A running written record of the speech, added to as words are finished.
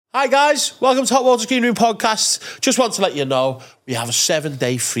Hi guys, welcome to Hot Water's Green Room podcast. Just want to let you know we have a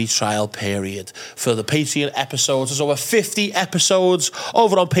 7-day free trial period for the Patreon episodes. There's over 50 episodes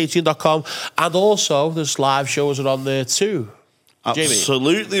over on patreon.com, and also there's live shows are on there too.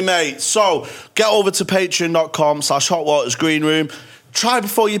 Absolutely, mate. So get over to patreon.com/Hot Water's Green Room. Try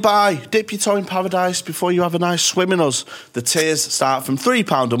before you buy. Dip your toe in paradise before you have a nice swim in us. The tiers start from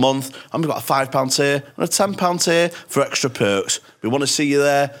 £3 a month, and we've got a £5 tier and a £10 tier for extra perks. We want to see you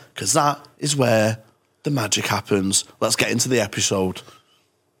there, because that is where the magic happens. Let's get into the episode.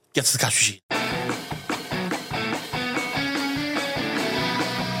 Get to the cash machine.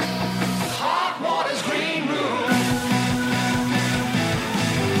 Hot Water's Green Room.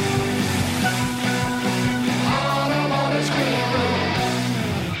 Hot Water's Green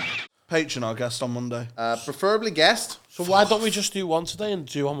Room. Patreon, our guest on Monday. Preferably guest. So why don't we just do one today and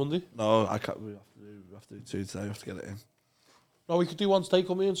do on Monday? No, I can't. We have to do two today. We have to get it in. No, we could do one today,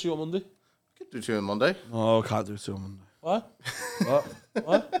 come here and see you on Monday. Could do 2 on Monday. No, I can't do two on Monday. What? What?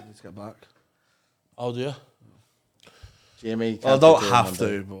 What? I need to get back. Oh dear. Jamie. Well, I don't have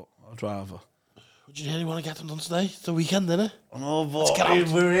to, but I'd rather. Would you really want to get them done today? It's the weekend, innit? I know, but get out.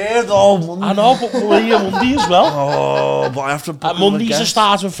 we're here though. Monday. I know, but we're here Monday as well. Oh, but I have to. book Monday's them a again.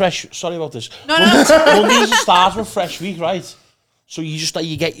 start of fresh. Sorry about this. No. Monday's a start of a fresh week, right? So you just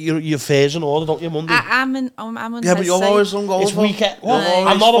you get your affairs in order, don't you? Monday. I'm on Yeah, but his you're side. always on goal. It's weekend. What? Right.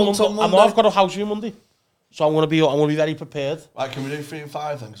 I'm not on Always Monday. on I'm not. I've got a house view Monday, so I'm gonna be very prepared. Right, can we do 3 and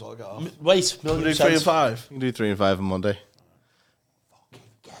 5 then? Because I'll get off. Wait, Can we million do 3 and cents. 5? You can do 3 and 5 on Monday.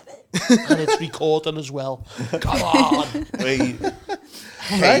 And it's recording as well. Come on. Wait.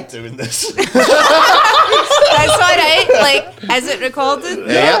 I hate doing this. That's all right. Like, is it recorded?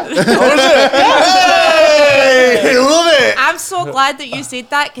 Yeah. Hey, love it. I'm so glad that you said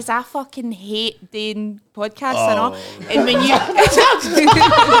that, because I fucking hate doing podcasts and all. And when you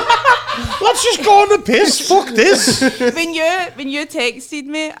Let's just go on the piss. Fuck this. when you texted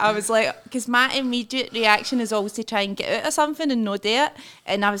me, I was like, because my immediate reaction is always to try and get out of something and no do it.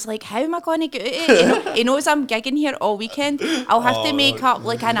 And I was like, how am I going to get out of it? He knows I'm gigging here all weekend. I'll have to make up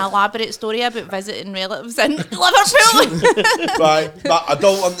like an elaborate story about visiting relatives in Liverpool. Right, but I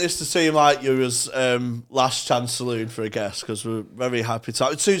don't want this to seem like you was last chance saloon for a guest, because we're very happy to.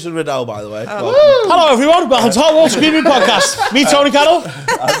 It's Susan Riddell, by the way. Hello, everyone. Welcome to Hot Water's Green Room podcast. Me, Tony Carroll.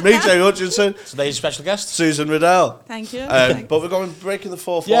 Me, Jay Hutchinson. Today's special guest. Susan Riddell. Thank you. But we're going breaking the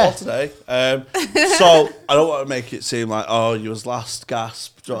fourth Yeah. wall today. So I don't want to make it seem like, oh, you was last gasp.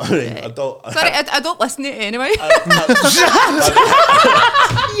 Do you know what I mean? I don't. Sorry, I don't listen to it anyway.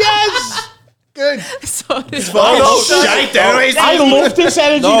 Yes. Good. Sorry. I love this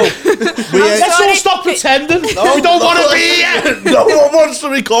energy. No, Let's all sorry. stop pretending. We don't want to be here. no one wants to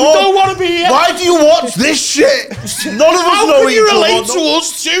record. We don't want to be here. Why do you watch this shit? None of us How know can you each other. relate to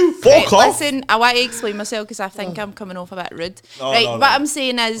us too? Fuck off. Listen, I want to explain myself because I think I'm coming off a bit rude. No, right, no, what no. I'm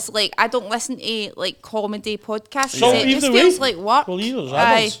saying is, like, I don't listen to like comedy podcasts. So it just either feels way. like work. Well, either,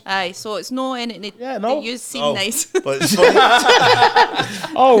 aye, I aye. So it's no anything. Yeah, no. You seem No. nice. But it's funny,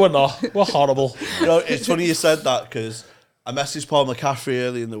 Oh, we're not. We're horrible. you know, it's funny you said that, because I messaged Paul McCaffrey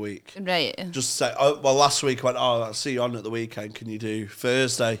early in the week. Right. Just say, last week I went, I'll see you on at the weekend. Can you do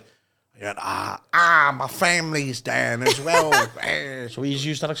Thursday? He went, my family's down as well. So he's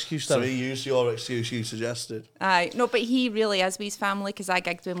used that excuse So then. he used your excuse you suggested. Aye. No, but he really is with his family because I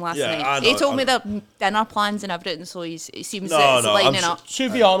gigged with him last Yeah, night. I know, He told I me the dinner plans and everything, so it seems No, that it's no, lining I'm up. To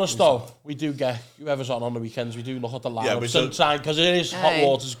be honest, though, we do get whoever's on the weekends. We do look at the Yeah, we lineups do. sometime because it is Hot Aye.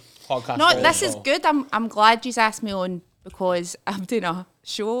 Water's podcast. No, also. this is good. I'm glad you asked me on because I'm doing a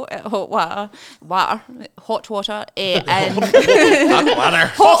show at Hot Water, and Hot water. Hot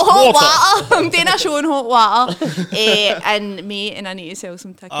Water. I'm doing a show in Hot Water in May, and I need to sell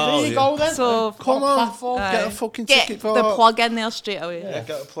some tickets. Oh, There you go then. So Come on, platform. get a fucking get ticket for the it. plug in there straight away. Yeah,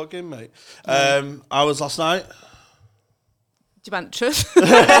 get a plug in, mate. I was last night. Do you want the truth?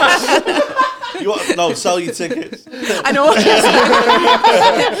 No, sell your tickets. I know.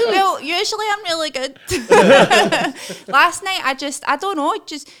 Well, usually I'm really good. Last night I don't know,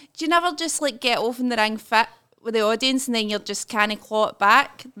 do you never just like get off in the ring fit with the audience and then you're just kind of claw it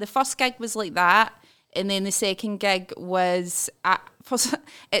back? The first gig was like that, and then the second gig was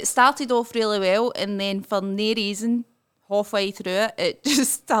it started off really well, and then for no reason halfway through it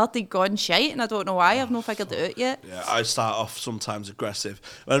just started going shite, and I don't know why. I've not figured it out yet. Yeah, I start off sometimes aggressive.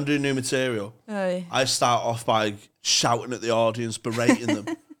 When I'm doing new material, Aye. I start off by shouting at the audience, berating them.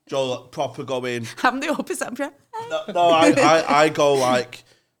 Joe, like, proper go in. I'm the opposite. I'm sure. No, I go like,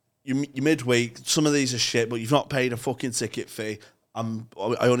 you midweek, some of these are shit, but you've not paid a fucking ticket fee. I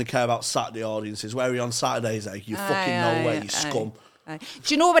only care about Saturday audiences. Where are you on Saturdays, eh? You fucking know where, you scum. Aye.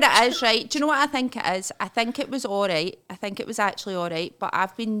 Do you know what it is, right? Do you know what I think it is? I think it was all right. I think it was actually all right. But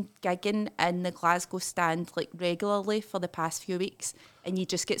I've been gigging in the Glasgow stand like regularly for the past few weeks, and you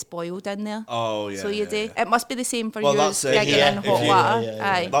just get spoiled in there. Oh, yeah. So you yeah, do. yeah. It must be the same for Well, you that's it, gigging yeah. in If hot you- water.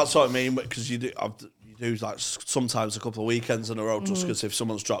 Aye. That's what I mean, because you do like sometimes a couple of weekends in a row Mm-hmm. just because if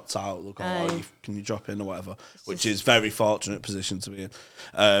someone's dropped out, they'll go, Aye. can you drop in or whatever, which is very fortunate position to be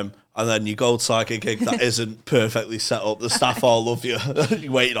in. And then you go to like a gig that isn't perfectly set up. The staff all love you.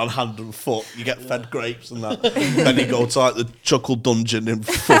 You're waiting on hand and foot. You get fed grapes and that. Then you go to like the Chuckle Dungeon in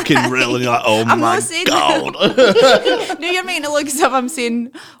fucking Riddell and you're like, oh I'm my not saying God. No, you're making it look as if I'm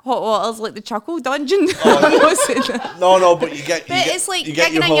saying hot water's like the Chuckle Dungeon. Oh, I'm not saying that. No, but you get. But it's like you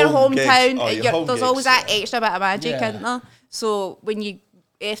get gigging in your home gigs. hometown. Oh, your home There's gigs, always that yeah. extra bit of magic, Yeah. isn't there? So when you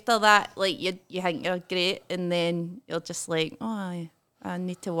after that, like you think you're great, and then you're just like, oh, I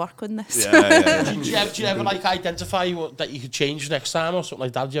need to work on this. Yeah. Do you ever like identify that you could change next time or something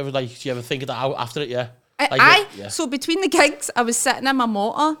like that? Do you ever think of that out after it? Yeah. So between the gigs, I was sitting in my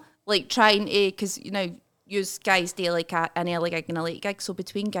motor, like trying to, because use guys do like an early gig and a late gig. So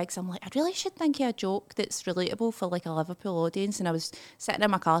between gigs, I'm like, I really should think of a joke that's relatable for like a Liverpool audience. And I was sitting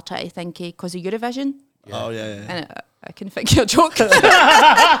in my car trying to think because of Eurovision. Oh yeah. And I can think of a joke.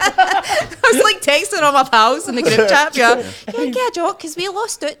 I was like texting all my pals in the group chat. Yeah, get a joke because we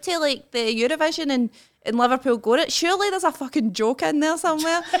lost out to like the Eurovision and Liverpool got it. Surely there's a fucking joke in there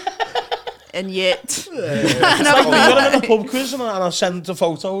somewhere. And yet, It's like we got in a pub quiz and I send the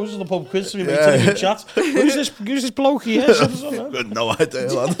photos of the pub quiz to me mates in the group chat. Who's this bloke here? No idea.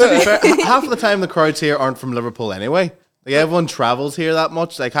 Lad. Half of the time the crowds here aren't from Liverpool anyway. Like everyone travels here that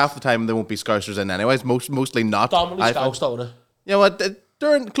much. Like half the time there won't be Scousers in anyways. Mostly not. Dominantly I find. Scouse, don't it? You know what?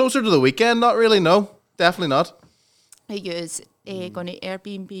 During closer to the weekend, not really. No, definitely not. are you going to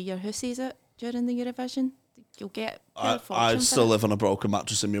Airbnb your house, is it, during the Eurovision? You'll get a fortune I'd for still it. live on a broken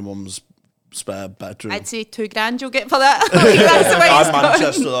mattress in my mum's spare bedroom. I'd say $2,000 you'll get for that. Like, that's the way it's I'm going.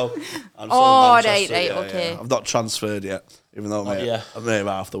 Manchester though. I'm still Oh, in Manchester, right, yeah, okay. yeah. I've not transferred yet, even though yeah. I'm here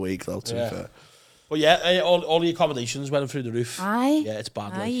half the week though. To be fair. But yeah, all the accommodations went through the roof. Aye. Yeah, it's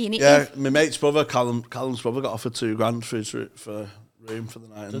bad. Aye, Like. you need Yeah, to. my mate's brother, Callum's brother, got offered $2,000 for room for the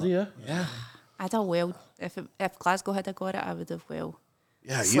night. and Did that. he? Yeah. I'd have well, if Glasgow had got it, I would have well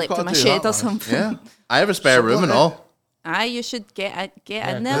Yeah, you've slept got in to my do shed that, or lad. something. Yeah, I have a spare room and all. Aye, you should get in Do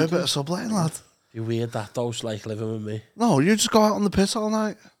a there. bit of subletting, lad. Be weird that those like living with me. No, you just go out on the piss all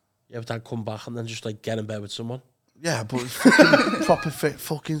night. Yeah, but then come back and then just like get in bed with someone. Yeah, but it's fucking proper fit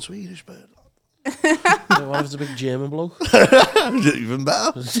fucking Swedish bird. Yeah, what if it's a big German bloke? Even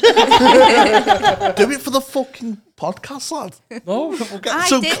better. Do it for the fucking podcast, lad. No, We'll get Aye,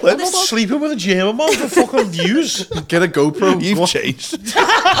 some did- clips. well, sleeping with a German man for fucking views. Get a GoPro. You've changed.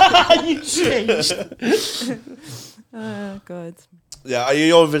 You changed. Oh, God. Yeah, are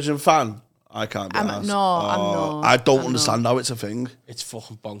you a Eurovision fan? I can't be I'm arsed. not. I don't I'm understand how it's a thing. It's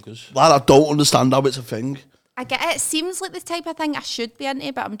fucking bonkers. Lad, I don't understand how it's a thing. I get it. It seems like the type of thing I should be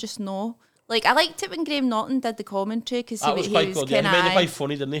into, but I'm just no. Like, I liked it when Graham Norton did the commentary because That was he quite was good. Yeah, kind he made it of. quite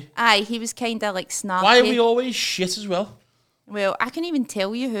funny, didn't he? Aye, he was kind of like snarky. Why are we always shit as well? Well, I can even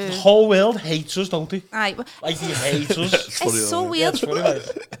tell you The who. whole world hates us, don't they? Aye, Like they hate us. it's so Yeah, weird. it's funny,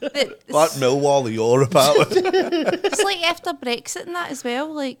 like. But Like Millwall of Europe, aren't we? it's like after Brexit and that as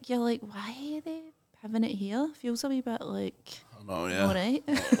well. Like, you're like, why are they having it here? Feels a wee bit like, Oh, yeah. all right.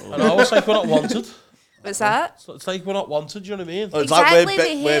 I know, it's like we're not wanted. What's that? So it's like we're not wanted, do you know what I mean? It's Exactly, like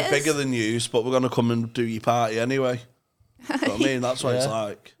they we're hate us. bigger than you, but we're going to come and do your party anyway. You know what I mean? That's what it's Yeah.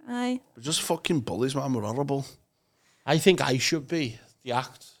 like. Aye. We're just fucking bullies, man. We're horrible. I think I should be the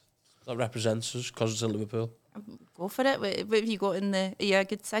act that represents us because it's in Liverpool. Go for it. What have you got in the... Are you a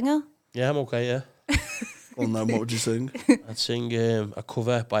good singer? Yeah, I'm okay, yeah. Well, then what would you sing? I'd sing a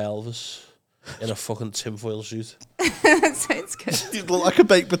cover by Elvis in a fucking tinfoil suit. Sounds good. You look like a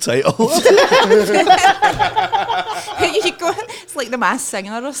baked potato. You go, it's like the Masked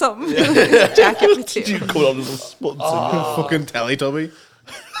Singer or something. Jacket potato. You come on little spots. Fucking Teletubby.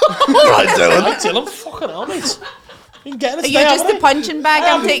 All right, Dylan. I tell him, fucking hell, mate. I'm getting it Are today, you just haven't the punching bag?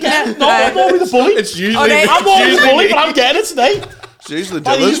 I'm taking it. No, I'm always the bully. It's usually. Alright. I'm always the bully, but I'm getting it today. It's usually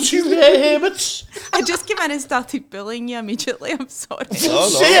By these Dylan. two hermits. I just came in and started bullying you immediately. I'm sorry. Oh,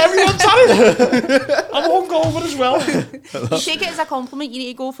 See, everyone's at it. I'm hungover as well. You take it as a compliment. You need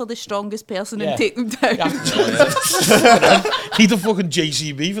to go for the strongest person Yeah. and take them down. Need a fucking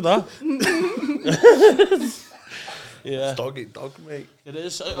JCB for that. Yeah, Dog eat dog, mate. it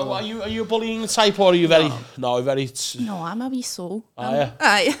is. Are you a bullying type or are you very? No, very. No, I'm a wee soul. yeah.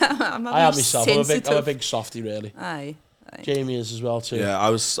 Aye, I'm a wee I am myself. I'm a sensitive. big softy, really. Aye. Jamie is as well too. Yeah,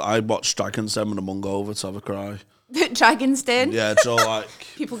 I watched Dragons then when I mung over to have a cry. Dragon's Den. Yeah, so like.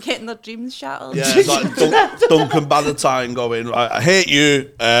 People getting their dreams shattered. Yeah, it's like Duncan Bannatyne going, I hate you,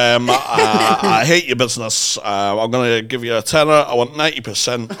 I hate your business, I'm going to give you a tenner, I want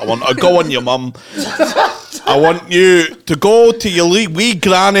 90%, I want to go on your mum, I want you to go to your wee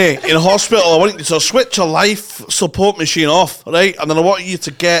granny in hospital, I want you to switch her life support machine off, right, and then I want you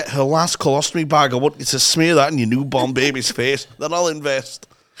to get her last colostomy bag, I want you to smear that in your newborn baby's face, then I'll invest.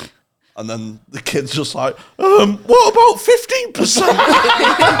 And then the kid's just like, what about 15%?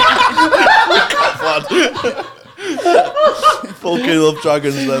 Fucking love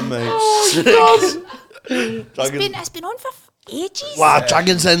Dragons then, mate. It's been on for ages. Wow,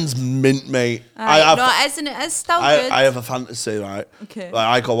 Dragons Den's mint, mate. Isn't it? It's still good. I have a fantasy, right? Okay. Like,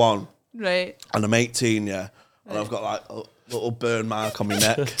 I go on, Right. and I'm 18, yeah, and I've got like a little burn mark on my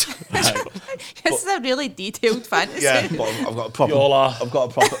neck. Right. This is a really detailed fantasy. Yeah, but I've got a proper. Yola. I've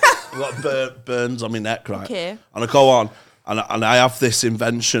got burns on my neck, right? Okay. And I go on, and I have this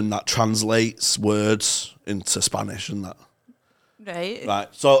invention that translates words into Spanish and that. Right. Right.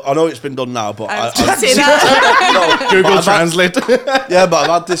 So I know it's been done now, but I was going to say that. Google Translate. yeah, but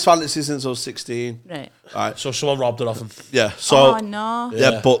I've had this fantasy since I was 16. Right. Right. So someone robbed it off him. Yeah. So. Oh, no.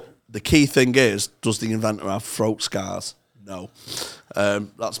 Yeah, but the key thing is, does the inventor have throat scars? No.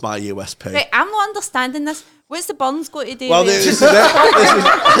 That's my USP. Right, I'm not understanding this. What's the Burns got to do Well, with this is it.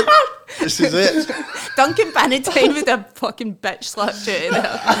 This is it. Duncan Bannatyne with a fucking bitch slapped out of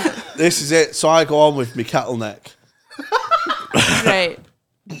there? This is it. So I go on with my kettle neck. Right.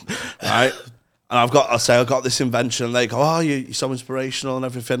 Right. And I've got this invention, and they go, oh, you're so inspirational and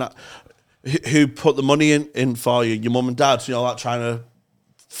everything. Who put the money in for you? Your mum and dad, you know, like trying to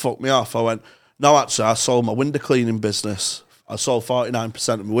fuck me off. I went, no, actually, I sold my window cleaning business. I sold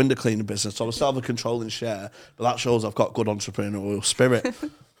 49% of my window cleaning business. So I still have a controlling share, but that shows I've got good entrepreneurial spirit.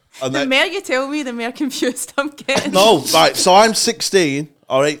 And The more you tell me, the more confused I'm getting. no, right, so I'm 16,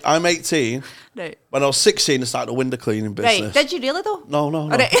 all right, I'm 18. Right. When I was 16, I started a window cleaning business. Right. Did you really though? No. All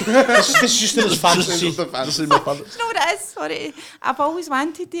right. This is just in his fantasy. Just in my fantasy. You know what it is? Sorry. I've always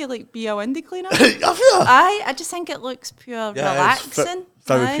wanted to like be a window cleaner. Have you? I just think it looks pure Yeah, it's relaxing.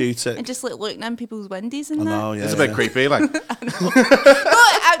 therapeutic. And just like looking in people's windows and I that. know, yeah. It's a bit creepy, like. No,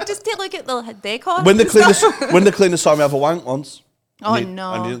 I just take a look at the decor. When the and stuff. cleaner saw me have a wank once. Oh, and he,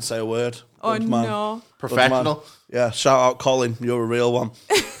 no. And he didn't say a word. Oh Good man. no. Good man. Professional. Yeah, shout out Colin, you're a real one.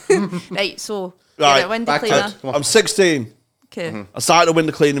 Right, so Right, you're a window back to cleaner. it. Come on. I'm 16. Okay. I started a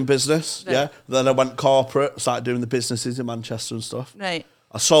window cleaning business, Right. yeah. Then I went corporate, started doing the businesses in Manchester and stuff. Right.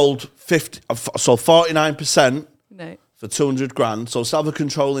 I sold 49% Right. for 200 grand. So I still have a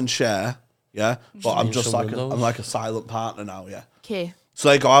controlling share, yeah. But I'm just some like windows. I'm like a silent partner now, yeah. Okay. So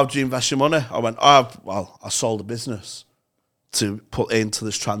they go, how do you invest your money? I went, well, I sold a business to put into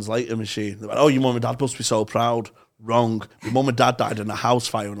this translator machine. They went, oh, your mum and dad must be so proud. Wrong. Your mum and dad died in a house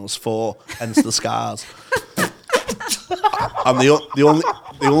fire when I was 4, hence the scars. And the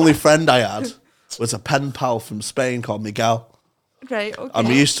only friend I had was a pen pal from Spain called Miguel. Right. Okay. And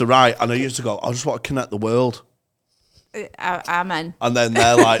we used to write, and I used to go, I just want to connect the world. I'm in. And then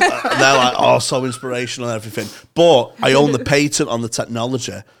they're like, oh, so inspirational and everything. But I own the patent on the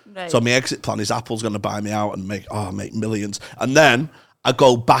technology. Right. So my exit plan is Apple's going to buy me out and make millions. And then I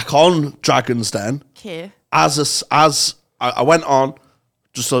go back on Dragon's Den Okay. as I went on,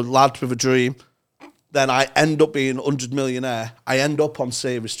 just a lad with a dream. Then I end up being 100 millionaire. I end up on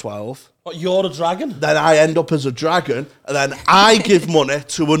Series 12. What, you're a dragon? Then I end up as a dragon. And then I give money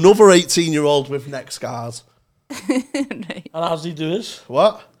to another 18-year-old with neck scars. Right. And how does he do his?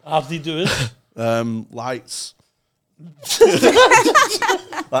 What? How does he do his? Lights.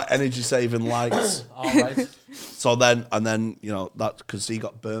 Like energy saving lights. All right. So then, you know, that because he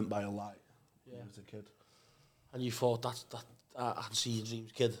got burnt by a light. Yeah. He was a kid. And you thought that I can see your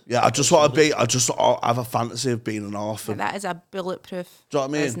dreams, kid. Yeah, I just have a fantasy of being an orphan. That is a bulletproof Do you know what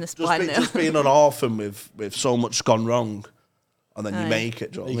I mean? business plan there. Just being an orphan with so much gone wrong. And then you Aye. make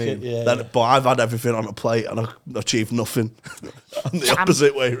it, do you know what I Make mean? it, yeah, Then, yeah. but I've had everything on a plate and I've achieved nothing. On the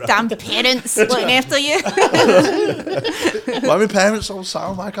opposite way round. Damn parents looking after you. Why are my parents so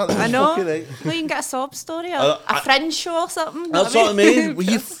sound? Why can't they I just know. fucking eat? Well, you can get a sob story or a fringe show or something. you know That's what I mean. Will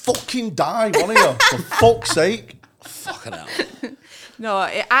you fucking die, one of you? For fuck's sake. Fucking hell. No,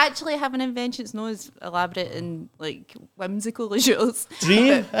 I actually have an invention. It's not as elaborate and like whimsical as yours.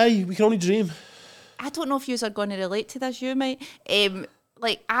 Dream? But Hey, we can only dream. I don't know if you are going to relate to this. You might.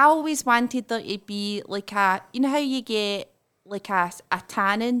 Like I always wanted there to be like a, you know how you get like a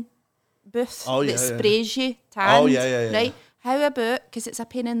tanning booth Oh, yeah, that yeah. sprays you tanned, Oh, yeah. right? How about, because it's a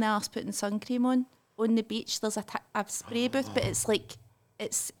pain in the arse putting sun cream on the beach, there's a spray booth, but it's like,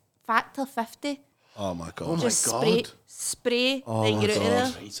 it's factor 50. Oh my god. Oh my Just God. spray Oh then my you're out of God.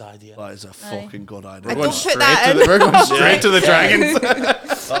 there. Great idea. That is a fucking good idea. I don't put that in. We're going straight to the dragons.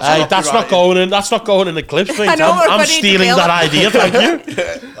 Hey, that's not going in. That's not going in the clips, mate. I know, we're I'm gonna stealing develop. that idea. Thank you.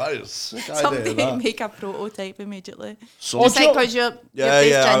 That is a sick idea. Somebody That. make a prototype immediately. Some- It's like because you're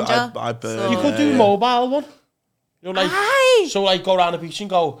based ginger. I burn. so- You could do mobile one. You know, like Aye. so, like go around the beach and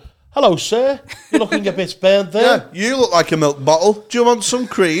go, "Hello, sir. You're looking a bit burnt there." Yeah, you look like a milk bottle. Do you want some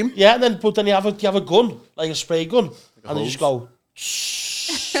cream? Yeah, and then you have a gun, like a spray gun, and then you just go.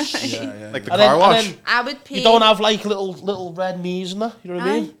 Yeah. Like the And then, car wash. and then I would pay. you don't have like little red knees and that. You know what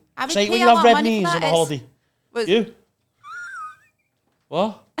I mean? I would Say pay when a you have lot of red money for knees that. on a It's- holiday. was- You?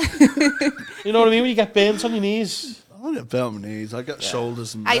 What? You know what I mean? When you get burnt on your knees. I don't get burnt on my knees. I get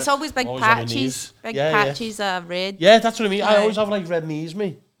shoulders and It's always big Always on your patches. knees. Big Yeah, yeah. patches of red. Yeah, that's what I mean. I Aye. always have like red knees,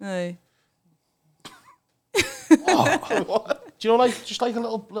 me. Aye. Do you know, like just like a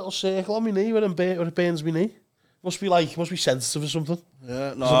little circle on my knee when it burns my knee? Must be sensitive or something.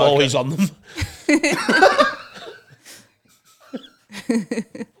 Yeah, no, I'm always on them.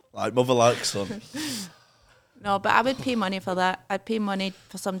 like mother like son. No, but I would pay money for that. I'd pay money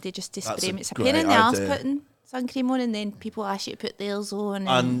for somebody just to That's spray a me. It's a pain in great the arse idea. putting sun cream on, and then people ask you to put theirs on.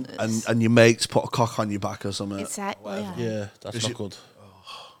 And it's- and your mates put a cock on your back or something. exactly. Yeah. Yeah, that's Is not you- good.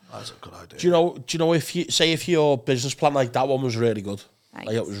 That's a good idea. Do you know if your business plan like that one was really good? Like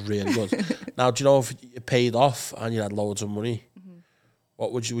it was really good. Now, do you know if it paid off and you had loads of money?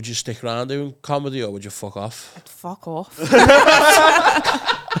 What would you stick around doing comedy or would you fuck off? I'd fuck off.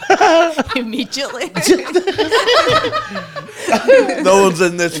 Immediately. No one's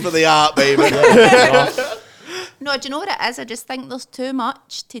in this for the art, baby. No, do you know what it is? I just think there's too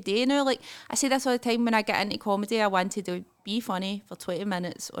much today now. Like, I say this all the time when I get into comedy, I want to be funny for 20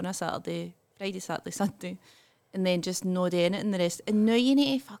 minutes on a Saturday, Friday, Saturday, Sunday, and then just no do anything the rest. And now you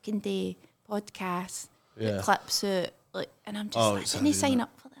need to fucking do podcasts, Yeah. clips out, like, and I'm just Oh, like, it's didn't you heavy, sign isn't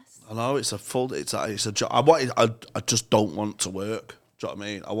up for this? I know it's a job. I just don't want to work. Do you know what I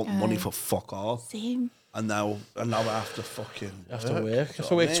mean? I want money for fuck all. Same. And now I have to fucking. You have to work. You have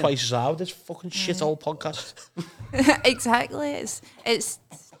to work twice as hard. This fucking shit old podcast. Exactly. It's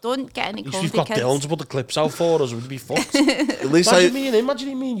don't get any If comedy you've got kids. Dylan to put the clips out for us, we'd be fucked. At least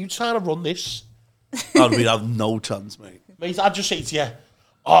Imagine me and you trying to run this. we'd have no chance, mate. Mate, I'd just say to you,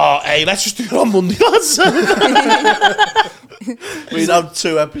 oh, hey, let's just do it on Monday, lads. We'd have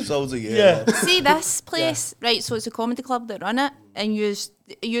 2 episodes a year. Yeah. See this place, right? So it's a comedy club that run it, and you's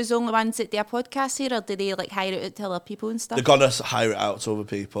the only ones that do a podcast here, or do they like hire it out to other people and stuff? They're gonna hire it out to other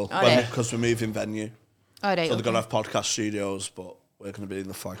people Alright. because we're moving venue. All right, So they're okay. gonna have podcast studios, but we're gonna be in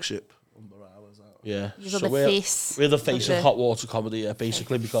the flagship. Yeah. You're the face We're the face of of the- hot water comedy, yeah,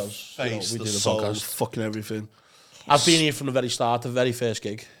 basically, because you know, Face, we the do the soul, podcast. fucking everything. I've been here from the very start, the very first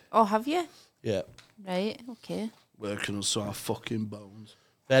gig. Oh, have you? Yeah. Right, okay. Working us to our fucking bones.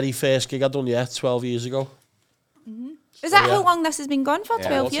 Very first gig I done, 12 years ago. Is that yeah. how long this has been gone for?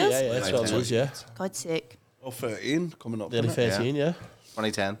 12 years? Yeah, 12 years, yeah. God's sake. Oh, 13 coming up. Nearly isn't it? 13, yeah.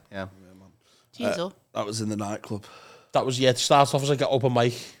 2010, yeah. Jeez, oh. That was in the nightclub. That was, it started off as like an open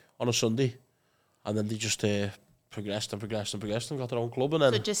mic on a Sunday. And then they just progressed and got their own club. And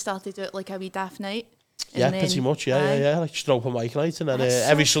then, So it just started out like a wee daft night? yeah, and then- pretty much, Aye. yeah. Like just an open mic night. And then That's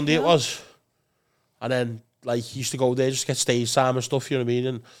every so Sunday it cool. was. And then, like, used to go there just get stage time and stuff, you know what I mean?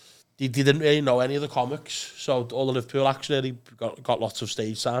 And they didn't really know any of the comics. So all the Liverpool acts really got lots of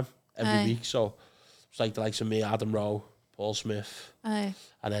stage time every Aye. week. So it's like the likes of me, Adam Rowe, Paul Smith. Aye.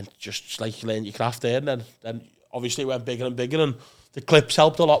 And then just like you learn your craft there. And then obviously it went bigger and bigger. And the clips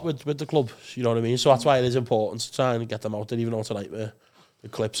helped a lot with the club. You know what I mean? So that's why it is important to try and get them out there, even though it's a nightmare. The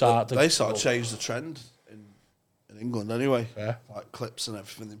clips are... They sort of changed the trend in England anyway. Yeah. Like clips and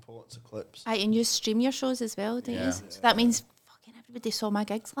everything, the importance of clips. Aye, and you stream your shows as well, don't you? Yeah. So that means fucking everybody saw my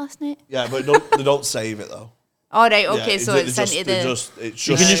gigs last night. Yeah, but they don't save it though. All right, okay, Yeah, so it's into the... it's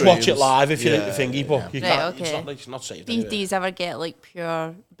You can just watch it streams. live if you're Yeah, thingy, but you Right, can't... okay. It's not like it's not saved Do anywhere. you ever get like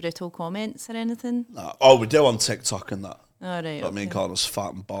pure brutal comments or anything? Nah. Oh, we do on TikTok and that. All right, But I mean, okay. calling us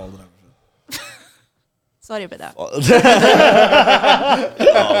fat and bald and everything. Sorry about that.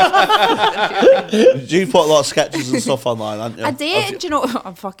 You put a lot of sketches and stuff online, haven't you? I did. Do you know?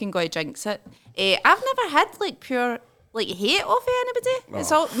 I'm fucking going to jinx it. I've never had like pure like hate off of anybody.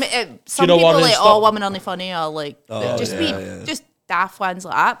 It's all some know people what are like, is oh, that- women only funny or like just yeah. just daft ones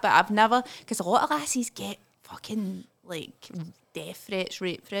like that. But I've never because a lot of lassies get fucking like death threats,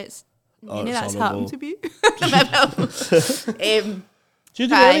 rape threats. None of it's that's horrible. happened to me. Do you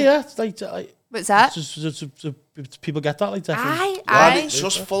do Aye. it? Yeah. It's like What's that? do people get that like that? Aye, Lad, aye. it's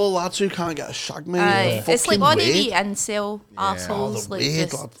just full of lads who can't get a shag, mate. Aye. They're It's like fucking all the weird. wee incel arseholes, they're like weird,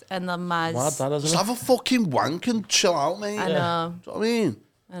 just lad. in the maz. Mad, that Just isn't it? have a fucking wank and chill out, mate. I know, Do you know what I mean?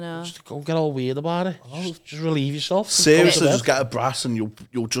 I know. Just go get all weird about it. Just relieve yourself. Seriously, Go to just bed. get a brass and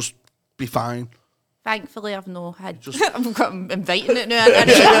you'll just be fine. Thankfully, I've no had. I'm inviting it now.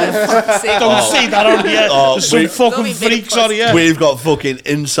 For fuck's sake. Don't say that on here. Oh, There's some we- fucking Don't be very freaks on here. We've got fucking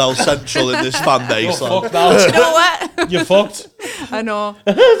incel central in this fan You're base. lad. fucked now. You know what? You're fucked. I know.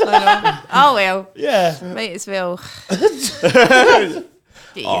 Oh well, Yeah. might as well. Get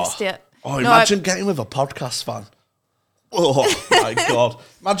used to it. Oh, No, imagine getting with a podcast fan. Oh my god!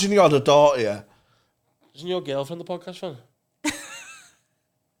 Imagine you had a daughter. Yeah. Isn't your girlfriend the podcast fan?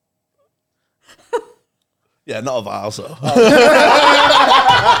 Yeah, not of ours though. Is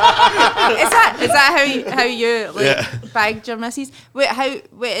that how you like Yeah. bagged your missus? Wait,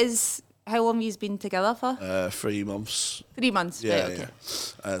 how long have you been together for? 3 months. 3 months. Yeah, right, okay.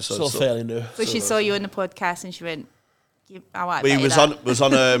 yeah. Still fairly new. So she saw you on the podcast and she went, "I want." We was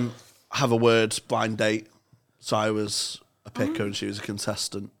on have a word blind date. So I was a picker and she was a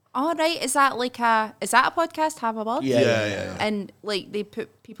contestant. All right, is that a podcast? Have a word. Yeah. And like they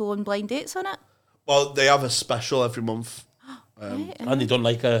put people on blind dates on it. Well, they have a special every month. Right. And they done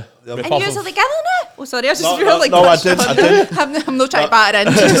like a And rip-off you of... are together now? Oh, sorry, I just No, feel no, like no, I pushed didn't, on. I didn't. I'm not trying to batter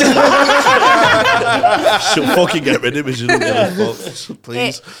in. She'll fucking get rid of me. She doesn't give a fuck.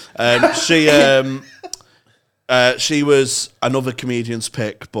 Please. She was another comedian's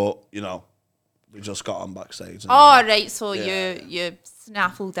pick, but you know, we just got on backstage. And Oh, right, so Yeah. you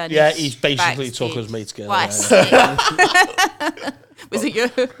snaffled in. Yeah, he's basically took backstage. his mate's girl. What a Yeah. snake. Was it you?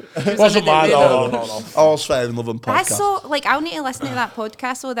 It wasn't mine. No. All's fair in love and podcast. That's so, like, I'll need to listen to that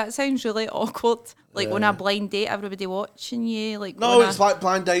podcast, so that sounds really awkward. Like, on a blind date, everybody watching you. Like, No, it's like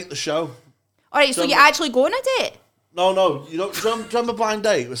Blind Date, the show. All right, so you actually go on a date? No, you don't. Do you remember Blind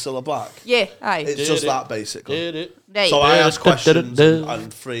Date with Cilla Black? Yeah, aye. It's just that basically. Did it. Right, So I ask questions Da-da-da-da.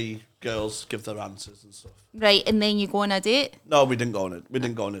 and 3 girls give their answers and stuff. right, and then you go on a date? No, we didn't go on a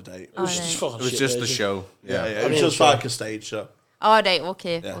date. Oh, It's right. fucking It was shit, just the basically. show. Yeah, Yeah. it was just like a stage show. All right,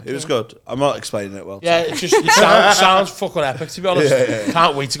 okay. Yeah, okay. it was good. I'm not explaining it well. Yeah, it sounds fucking epic, to be honest.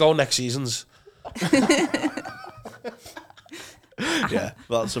 Can't wait to go next season's. Yeah,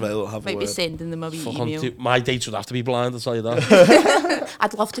 that's available. Have a Might be word. sending them a wee Fucking email. my dates would have to be blind, I'll tell you that.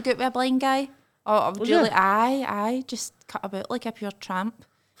 I'd love to go out with a blind guy. Oh, I would Would really, you? aye, just cut about like a pure tramp.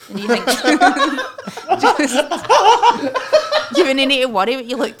 And you think, you wouldn't need to worry what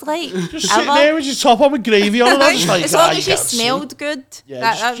you looked like. Just sitting there with your top on with gravy on, and I'm just like, as long you as you can't see. smelled good.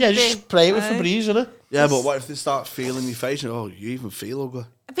 Yeah, just play it with Febreze, innit? Yeah, but what if they start feeling your face? And, oh, you even feel ugly.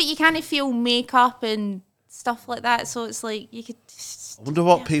 But you can't feel makeup and stuff like that, so it's like you could. I wonder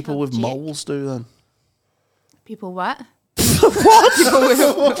what Yeah, people with Jake. moles do then. People what? What? People with,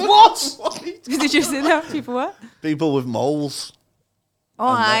 What? did you say that? People what? People with moles. Oh,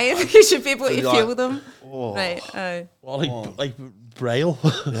 aye. You should be able to you're like, feel them. Oh, Right, aye. Well, like Braille.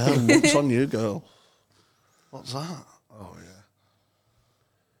 yeah, what's on you, girl? What's that? Oh, yeah.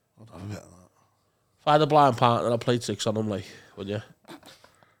 I'd have a bit of that. If I had a blind partner, I'd play tricks on them, like, wouldn't you?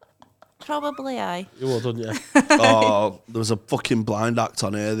 Probably aye. You would, wouldn't you? Oh, there was a fucking blind act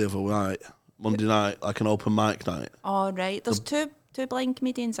on here the other night. Monday night, like an open mic night. All right. There's two blind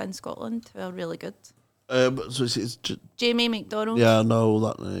comedians in Scotland who are really good. So it's Jamie McDonald yeah, I know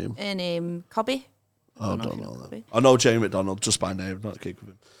that name. and Cubby. I know if don't you know that. Cubby. I know Jamie McDonald just by name, not keep with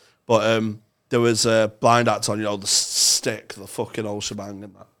him. But there was a blind act on, you know, the stick, the fucking whole shebang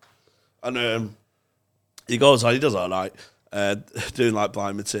and that. And he goes on, he does all right, doing like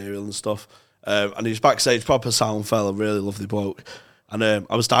blind material and stuff. And he's backstage, proper sound fella, really lovely bloke. And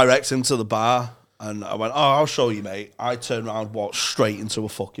I was directing to the bar, and I went, "Oh, I'll show you, mate." I turned around, walked straight into a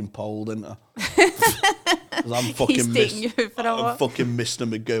fucking pole, didn't I? 'Cause I'm fucking He's taking you for a I'm walk. fucking Mr.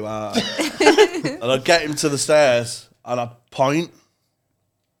 Magoo, aren't I? And I get him to the stairs, and I point.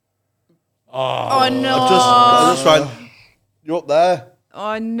 Oh no! I just went, "You up there?"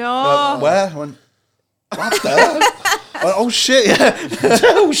 Oh He no! went, "Where?" I went, "Up there." I went, "Oh shit, yeah."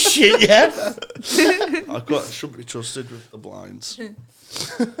 Oh, shit, yeah. I shouldn't be trusted with the blinds.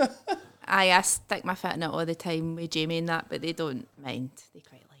 I stick my foot in it all the time with Jamie and that, but they don't mind. They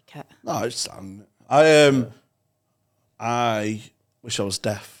quite like it. No, it's fine. I wish I was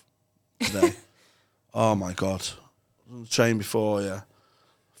deaf today. Oh my god, I was on the train before, yeah.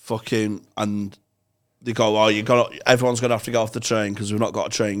 Fucking, and they go, "Oh, everyone's gonna have to get off the train because we've not got a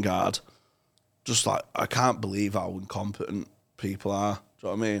train guard." Just like, I can't believe how incompetent people are. Do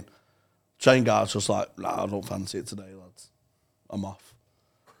you know what I mean? Train guard's just like, "Nah, I don't fancy it today, lads. I'm off."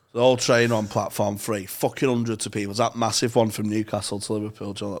 The whole train on platform 3, fucking hundreds of people. It's that massive one from Newcastle to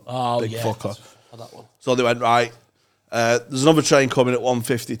Liverpool, John. Big fucker. That one. So they went, right, there's another train coming at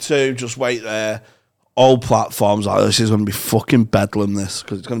 1:52, just wait there. All platforms, like, this is going to be fucking bedlam, this,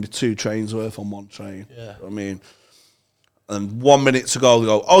 because it's going to be 2 trains worth on one train. Yeah. You know what I mean? And 1 minute to go, they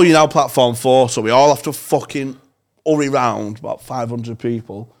go, oh, you're now platform 4, so we all have to fucking hurry round, about 500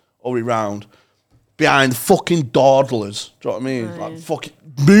 people, hurry round, behind fucking dawdlers. Do you know what I mean? Like, fucking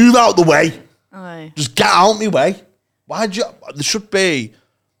move out the way. Aye. Just get out my way. Why'd you... There should be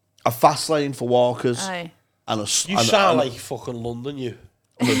a fast lane for walkers. Aye. And a... You sound like fucking London, you.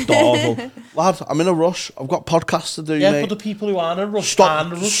 And a dawdle. Lad, I'm in a rush. I've got podcasts to do, Yeah, mate. but the people who aren't in a rush are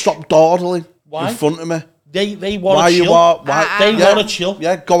in a rush. Stop dawdling Why? in front of me. They want Why to chill. you are... Why, They want to chill.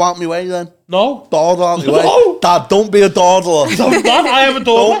 Yeah, go out my way then. No. Dawdle out my way. No. Dad, don't be a dawdler. Dad, I have a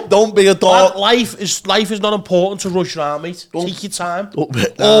daughter. Don't be a Dad, dawdler. life is not important to rush around, mate. Take your time. Nah.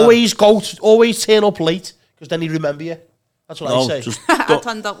 Always turn up late, because then he'll remember you. That's what I say. Just I don't.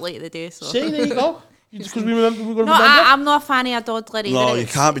 turned up late today, so. See, there you go. Because we're going to No, remember. I'm not a fan of a dawdler either. No, you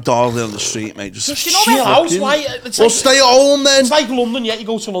It's- can't be dawdling on the street, mate. Just you know Chill what? out. Why? It's Well, like, stay at home then. it's like London, yeah. You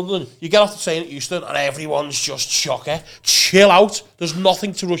go to London, you get off the train at Euston, and everyone's just chocker. Chill out. There's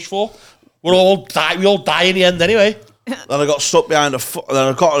nothing to rush for. We all die in the end anyway. Then I got stuck behind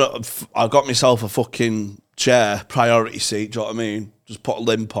then I got myself a fucking chair, priority seat. Do you know what I mean? Just put a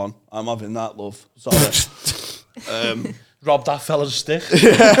limp on. I'm having that, love. Sorry. Rob that fella's stick.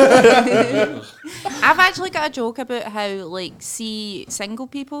 I've actually got a joke about how, like, see single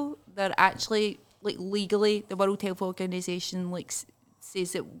people, they're actually, like, legally, the World Health Organization, like,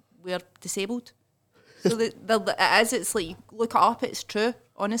 says that we're disabled. So it's like, look it up, it's true,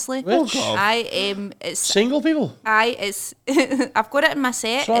 honestly. Which? It's Single people. it's I've got it in my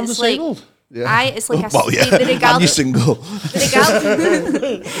set. So I'm It's disabled. like it's like a Well, yeah. they regard And you're it, single.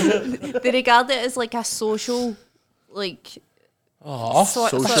 they regard it as like a social, like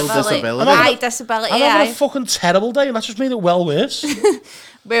Social Like, disability. aye, disability. I'm having a Aye. fucking terrible day, and that's just made it well worse.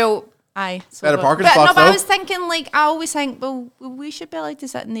 Well, aye. So Better parking but, spots, no, but I though. was thinking, like, I always think, well, we should be allowed to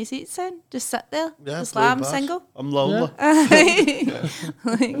sit in these seats then. Just sit there. Yeah, just like I'm blue pass. single. I'm lonely.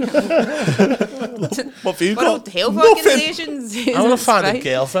 What have you World got? Health Nothing. Organizations. I'm going to find a Right.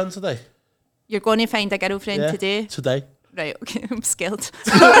 girlfriend today. You're going to find a girlfriend Yeah, today? Today. Right, okay. I'm scared.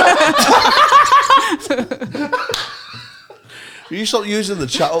 You stop using the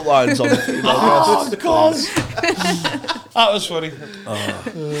chat up lines on the Oh, God. That was funny. Did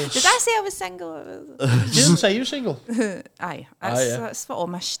I say I was single? You didn't say you were single. Aye. That's, yeah. that's what all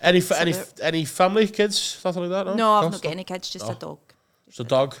my shit Any is about. any family, kids, something like that? No, I've not got any kids, just a dog. It's a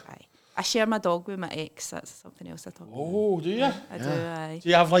dog. Aye. I share my dog with my ex. That's something else I talk about. Oh, do you? I do, aye. Do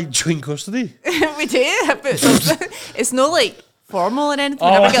you have like joint custody? We do, but it's not like formal or anything.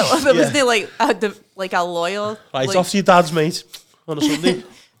 Oh, Whenever there was yeah. no like a lawyer. Right, like, off to your dad's mate on a Sunday.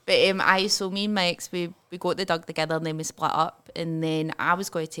 But so me and my ex, we got the dog together and then we split up, and then I was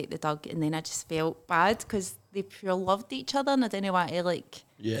going to take the dog, and then I just felt bad because they pure loved each other, and I didn't want to like.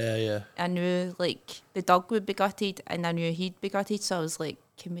 Yeah. I knew like the dog would be gutted, and I knew he'd be gutted, so I was like,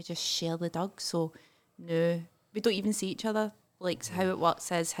 can we just share the dog? So no, we don't even see each other. Like how it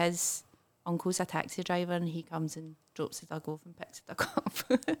works is his uncle's a taxi driver, and he comes and drops the dog off and picks the dog up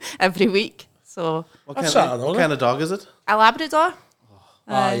every week. So What That's kind, sad, of, isn't what it? kind of dog is it? a Labrador.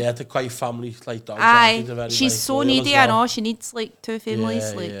 Yeah, they're quite family like dogs. aren't they? They're Aye, very, she's like, so loyal needy. as I well. know she needs like 2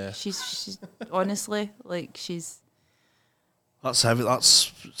 families. Yeah, like yeah. she's honestly like she's. That's heavy. That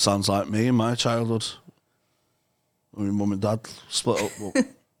sounds like me in my childhood. When my mum and dad split up. Well,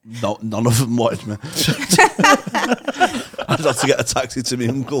 none of them wanted me. I'd have to get a taxi to my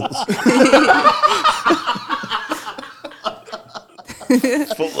uncle's.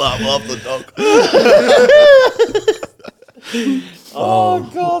 Fuck that, we'll have the dog. Oh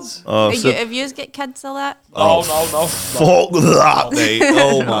God! Have you get kids or that? No. Fuck that, mate.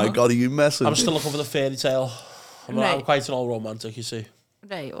 Oh my God, are you messing? I'm still looking for the fairy tale. I'm Right. quite an old romantic, you see.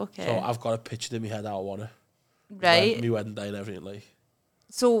 Right. Okay. So I've got a picture in my head how I want it. right. My wedding day and everything like.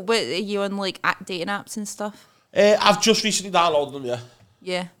 So what are you on like dating apps and stuff? I've just recently downloaded them. Yeah.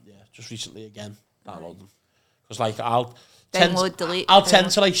 Yeah. Just recently again downloaded them because like I'll Download, delete, I'll tend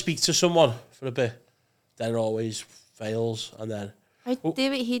download. to like speak to someone for a bit, then it always fails, and then I do what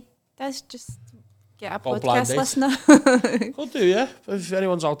he does. Just get a Go blind podcast date. listener. could do, yeah. If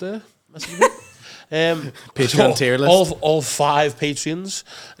anyone's out there, message me. Patreon tier list. All 5 Patreons.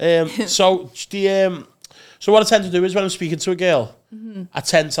 So what I tend to do is when I'm speaking to a girl, I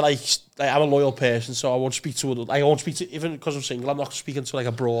tend to like I'm a loyal person, so I won't speak to even because I'm single. I'm not speaking to like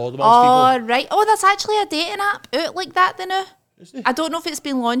a broad amount of Oh people. right. Oh, that's actually a dating app out like that. Then now. I don't know if it's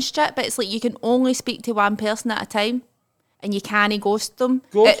been launched yet, but it's like you can only speak to one person at a time, and you can't ghost them.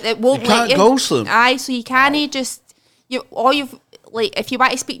 It won't You let can't you ghost them? Aye, so you can't just if you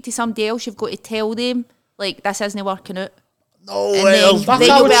want to speak to somebody else, you've got to tell them like this isn't working out. No And way. then- That's then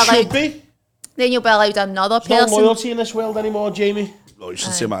how you'll it be should allowed- be. Then you'll be allowed another There's no person. loyalty in this world anymore, Jamie. Oh, you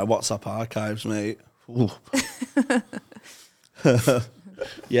should see my WhatsApp archives, mate. Ooh.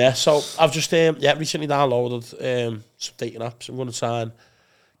 Yeah, so I've just recently downloaded some dating apps. I'm going to try and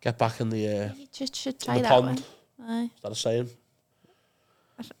get back in the You just should try the that pond. one. Aye. Is that a saying?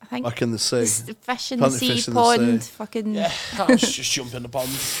 I think Back in the sea. it's the fish in the Plenty of sea, fish in the pond, sea. fucking. Yeah, I was just jump in the pond.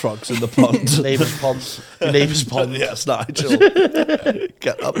 Frogs in the pond. Neighbour's pond. Your neighbour's pond. Yes, Nigel.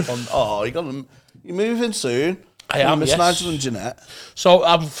 Get up on. Oh, you're moving soon. I am, Miss yes. Nigel and Jeanette. So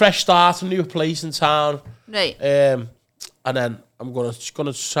I'm fresh start, a new place in town. Right. And then I'm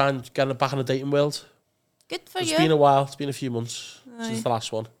gonna try and get back in the dating world. Good for It's you. been a while. It's been a few months since the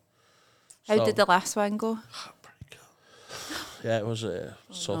last one. How so- did the last one go? Yeah, it was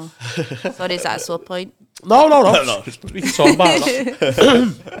tough. Sorry, is that a sore point? No. No. We can talk about it.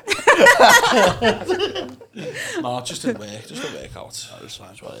 No, it just didn't work. Just didn't work out.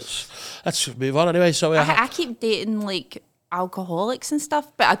 Let's move on anyway. So I keep dating like alcoholics and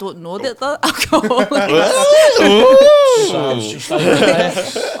stuff, but I don't know that they're alcoholics. so it's just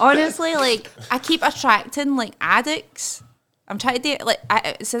like, Honestly, like I keep attracting like addicts. I'm trying to date like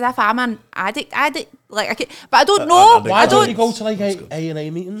it's as if I'm an addict. Like but I don't know. why I don't don't. you go to like A&A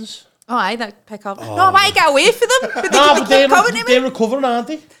meetings? Oh, I don't pick up. No, I want to get away from them. But No, they but keep coming to they're me. recovering, aren't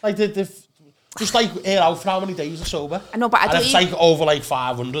they? Like they've just like here out for how many days are sober. I know, but I and don't if it's even- like over like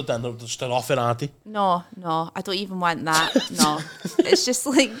 500, then they're still off it, aren't they? No, I don't even want that. No, it's just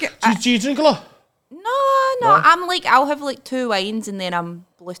like Do you drink a lot? no. I'm like I'll have like 2 wines and then I'm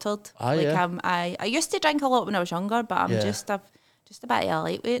bluttered. Ah, like yeah. I used to drink a lot when I was younger, but I'm Yeah. just a bit of a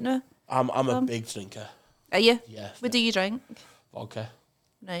lightweight now. I'm a big drinker. Are you? Yeah, What do you drink? Vodka.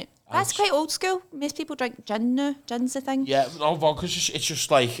 Right. That's quite old school. Most people drink gin now. Gin's the thing. Yeah, no, vodka's it's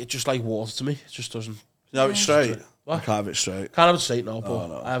just like water to me. It just doesn't. No, it's straight. What? I can't have it straight. Can't have it straight now, but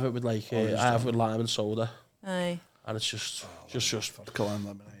no. I have it with like I have it with lime and soda, Aye. and it's just Vodka lime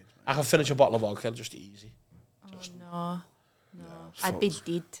lemonade. I can finish a bottle of vodka just easy. No. I'd be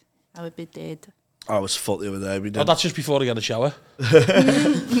dead. I would be dead. I was fucked the other day. We Oh, did. that's just before I get a shower.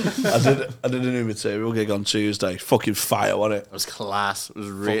 I did a new material gig on Tuesday. Fucking fire on it. It was class. It was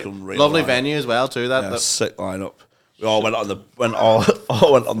Fucking real lovely life. venue as well too. That, Yeah, that sick lineup. We all went on the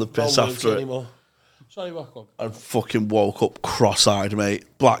all went on the piss Don't after it. anymore. Sorry, what? Go on. I fucking woke up cross-eyed, mate,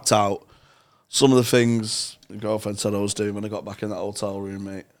 blacked out. Some of the things the girlfriend said I was doing when I got back in that hotel room,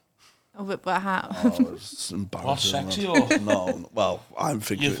 mate. Oh, what happened? Oh, it's embarrassing. What, sexy man. or- No, well, I'm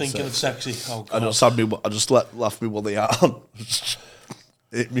thinking. You're it's thinking it's sexy. sexy. Oh, I God. just had me. I just left me willy out on.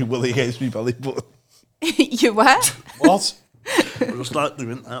 Hit me willy against me belly button. You what? What? I just like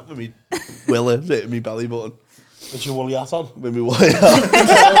doing that with me willy hitting me belly button With your woolly hat on? with me willy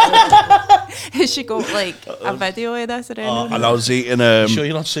out. Has she got like a video of this or anything? And I was eating. Sure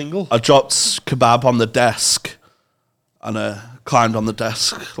you're not single? I dropped kebab on the desk, and climbed on the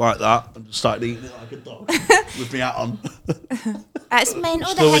desk like that, and just started eating it like a dog with me hat on. It's mental.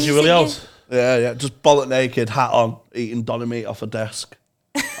 Still the with things your woolly that out? Yeah, just bollock naked, hat on, eating doner meat off a desk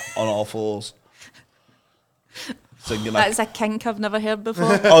on all fours. Singing like, That's a kink I've never heard before.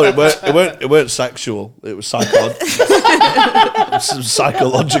 oh, it weren't sexual. It was it was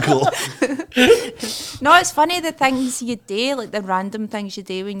psychological. No, it's funny the things you do, like the random things you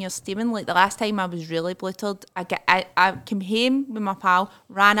do when you're steaming. Like the last time I was really bluttered, I came home with my pal,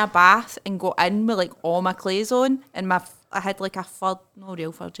 ran a bath and got in with like all my clothes on, and I had like a fur, no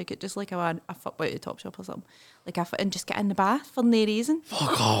real fur jacket, just like a fur out of Topshop or something. Like and just get in the bath for no reason.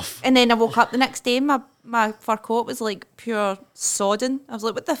 Fuck off. And then I woke up the next day, my fur coat was like pure sodden. I was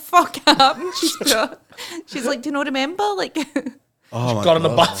like, what the fuck happened? She's like, do you not remember? Like, Oh my Got in the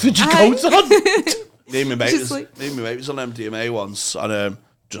God. bath with your Aye. coat on? Me and my mate Just was, like- me and my mate was on MDMA once, and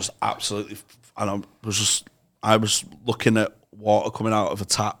just absolutely, and I was looking at water coming out of a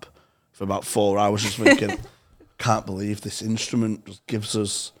tap for about 4 hours, just thinking, can't believe this instrument just gives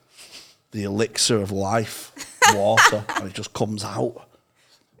us the elixir of life, water, and it just comes out.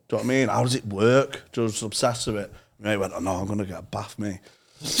 Do you know what I mean? How does it work? Just obsessed with it. And he went, oh no, I'm gonna get a bath, me.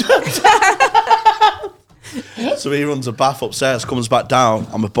 So he runs a bath upstairs, comes back down,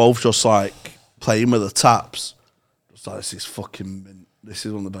 and we're both just like playing with the taps. Just like, this is fucking mint. This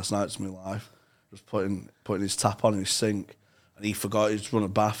is one of the best nights of my life. Just putting his tap on in his sink, and he forgot he'd run a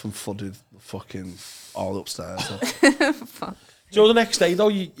bath and flooded the fucking all upstairs. fuck. So the next day though,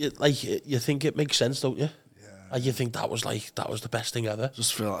 you think it makes sense, don't you? Like you think that was the best thing ever.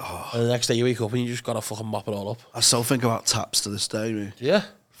 Just feel like, oh. And the next day you wake up and you just gotta fucking mop it all up. I still think about taps to this day, mate. Yeah.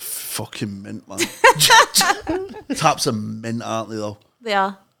 Fucking mint, man. Taps are mint, aren't they, though? They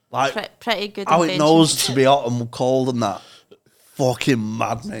are. Like, Pretty good. how it invention. knows to be hot and cold and that. Fucking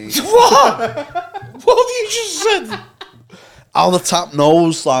mad, mate. What? What have you just said? How the tap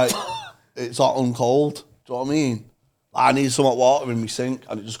knows, like, it's hot and cold. Do you know what I mean? I need some hot water in my sink,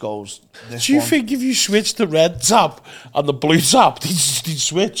 and it just goes, this Do you one. think if you switched the red tap and the blue tap, they'd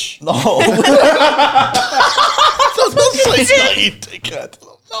switch? No. That's not you dickhead.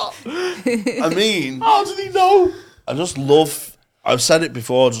 No. I mean, How did he know? I just love, I've said it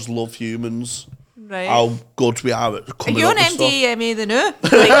before, I just love humans. Right. How good we are at Are coming you up on with stuff. MDMA the new?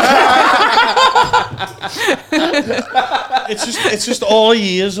 It's just all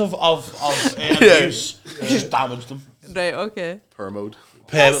years of abuse. Just damaged them Right, okay. Per mode.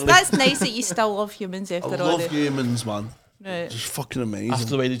 permanently. That's nice that you still love humans I after all love this. humans, man. Right. Just fucking amazing. After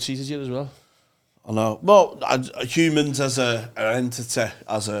the way they treated you as well. I know. Well, humans as an entity,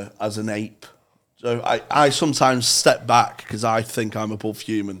 as an ape. So I sometimes step back because I think I'm above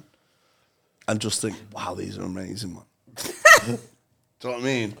human, and just think, wow, these are amazing, man. Do you know what I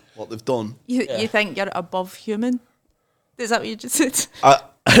mean? What they've done. You think you're above human? Is that what you just said?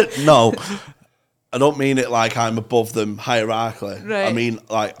 No, I don't mean it like I'm above them hierarchically. Right. I mean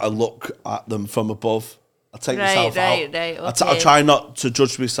like I look at them from above. I take Right, myself right, out. right, I okay. try not to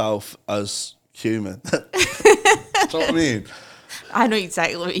judge myself as human. Do you know what I mean? I know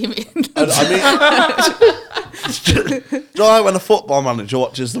exactly what you mean. Do you know like when a football manager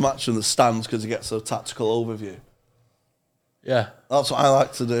watches the match from the stands because he gets a tactical overview? Yeah. That's what I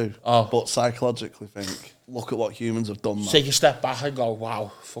like to do. Oh. But psychologically think, look at what humans have done, man. Take a step back and go,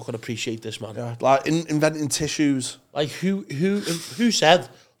 wow, fucking appreciate this, man. Yeah, like inventing tissues. Like who said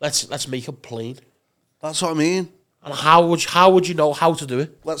let's make a plane? That's what I mean. And how would you know how to do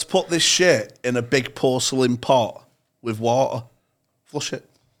it? Let's put this shit in a big porcelain pot with water. Flush it.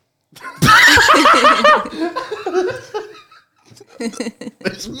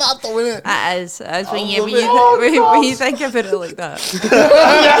 It's mad though, isn't it? That is when you love it. when you think about it like that.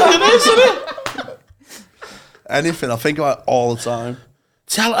 Anything, I think about it all the time.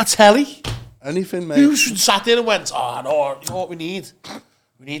 Tell a telly. Anything, mate. Who sat there and went, oh no, you know what we need?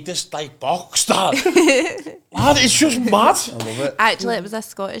 We need this like box, Dad. Lad, it's just mad. I love it. Actually, it was a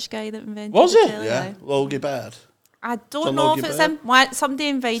Scottish guy that invented Was the it? telly, Yeah, aye. Logie Baird. I So don't know if Logie it's Baird? him. Somebody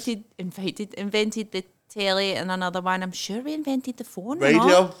invented the telly, and another one. I'm sure we invented the phone. or Radio,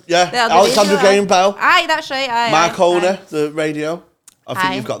 not? yeah. The Alexander radio, Graham Bell. Aye, that's right. Aye, Mark aye, Honor, aye. the radio. I think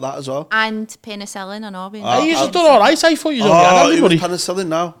Aye. you've got that as well. And penicillin and all. we Hey, you invented just done all right. I thought you don't get Oh, he was everybody. penicillin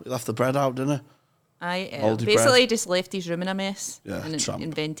now. He left the bread out, didn't he? Aye, Moldy basically just left his room in a mess. Yeah, and tramp.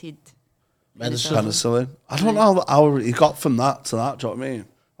 invented Medicine. Penicillin. I don't know how he got from that to that. Do you know what I mean?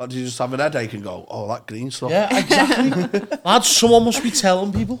 Like, did you just have an headache and go, oh, that green stuff? Yeah, exactly. Lad, someone must be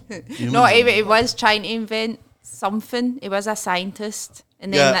telling people. No, he was trying to invent something. He was a scientist.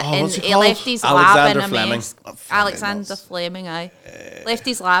 And then Yeah, what's he he called? left his lab Alexander in a Fleming. mess. Fleming, Alexander that's- Fleming, aye. Left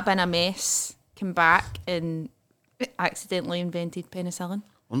his lab in a mess, came back and accidentally invented penicillin.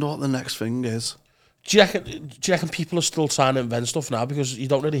 Wonder what the next thing is. Do you reckon people are still trying to invent stuff now because you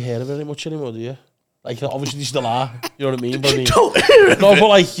don't really hear of it very much anymore, do you? Like, obviously they still are. You know what I mean? But I mean, no, but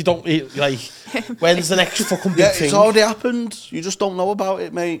like you don't like. When's the next fucking big Yeah, thing? it's already happened. You just don't know about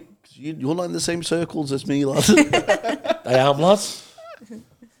it, mate. You're not in the same circles as me, lad. I am, lad.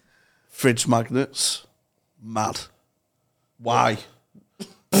 Fridge magnets. Mad. Why?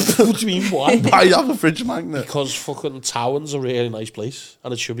 What do you mean? Why? Why you have a fridge magnet? Because fucking Towan's a really nice place,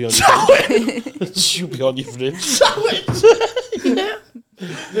 and it should be on your fridge. It should be on your fridge. Yeah.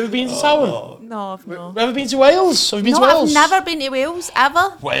 You ever been to Towan? No, I've no. Ever been to Wales? Have you been No, to Wales? I've never been to Wales,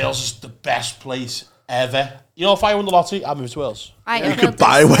 ever. Wales is the best place ever. You know, if I won the lottery, I'd move to Wales. You could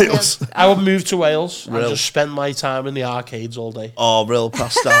buy Wales. I would move to Wales and Real. just spend my time in the arcades all day. Oh, real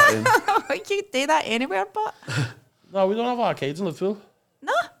past starting. You could do that anywhere, but No, we don't have arcades in Liverpool.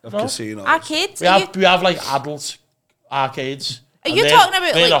 no. Casinos. Arcades? We have like adult arcades. Are and you they're- talking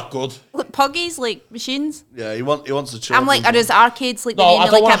about, They're like- not good. Like puggies, like machines. Yeah, he wants the children. I'm like, are those arcades like No, the I name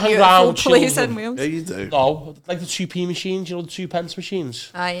of don't like wanna a hang beautiful around place children. in Wales? Yeah, you do. No, like the 2p machines, you know, the 2p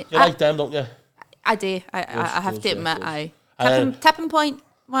machines. Aye. You like them, don't you? I do. I have good, to yeah, admit, good. aye. And Tipping point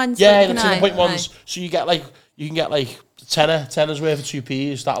ones. Yeah, like, the you know, tipping point aye, ones. So you can get like tenner's worth of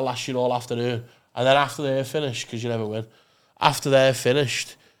 2p's. That'll last you all afternoon. And then after they're finished, because you never win, after they're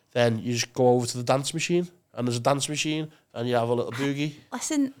finished, then you just go over to the dance machine. And there's a dance machine, and you have a little boogie.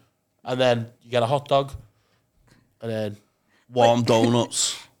 Listen, And then you get a hot dog. And then Warm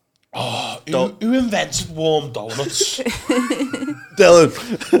donuts. Who invented warm donuts? Dylan.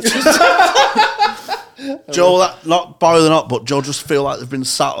 Joe, not boiling up, but Joe just feel like they've been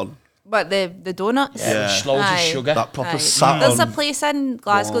sat on. But the donuts. Yeah, with loads of Aye. sugar. That proper Aye. sat There's a on. place in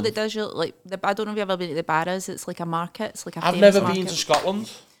Glasgow Warm. that does like I don't know if you've ever been to the Barras. It's like a market. It's like a I've famous never market. been to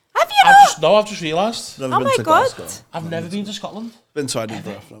Scotland. Have you not? I've just realised. Never Oh been my to god! Glasgow. I've never been to Scotland. Been to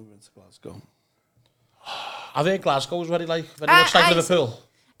Edinburgh, I've never been to Glasgow. I've heard Glasgow's very much like Liverpool.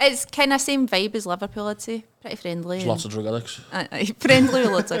 It's kind of same vibe as Liverpool, I'd say. Pretty friendly. There's lots of drug addicts. Friendly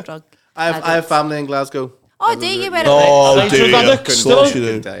with lots of drug. I have family in Glasgow. Oh, do you? Where Oh, Are they dear. drug addicts Of course still?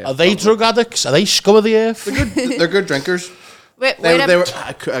 you do. Are they drug addicts? Are they scum of the earth? They're good drinkers. Where, They where were.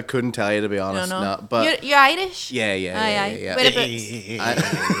 I couldn't tell you, to be I honest. don't know. No, but You're Irish? yeah.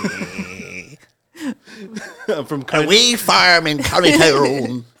 Whereabouts? I'm from County, We farm in County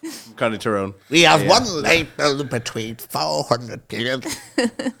Tyrone. County Tyrone. We have one light bill between 400 million.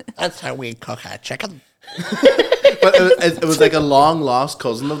 That's how we cook our chicken. But it was like a long lost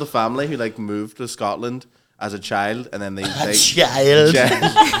cousin of the family who like moved to Scotland as a child, and then they Child.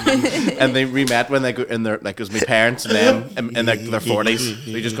 and they re-met when they go in their like it was my parents and them in their 40s.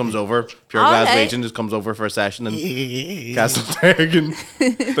 He just comes over, pure Alright. Glaswegian just comes over for a session in Castleberg in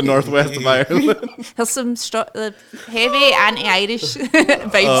the northwest of Ireland. There's some heavy anti-Irish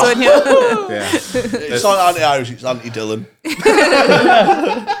vibes on here. Yeah, It's not anti-Irish, it's anti-Dylan.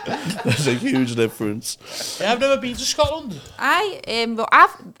 There's a huge difference. Yeah, I've never been to Scotland. Well,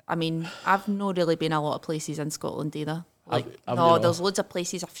 I've not really been a lot of places in Scotland either. Like, Have no, you there's loads of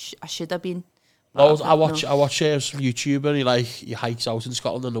places I should have been. No, But I watch some YouTuber and he hikes out in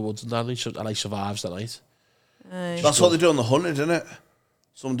Scotland in the woods and that, and he survives the night. That's what they do on The Hunted, isn't it?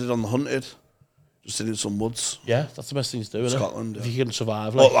 Someone did on The Hunted. Just did it in some woods. Yeah, that's the best thing to do, isn't Scotland, it? yeah. If you can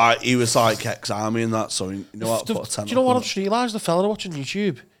survive. But like, he was like ex-army and that, so you know what? Do Put a tent you know up what and- I've just realised? The fella watching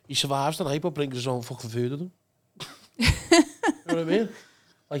YouTube, he survives the night but brings his own fucking food with him. You know what I mean?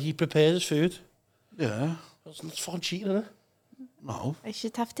 Like he prepares his food. Yeah. It's fucking cheating, isn't it? No. I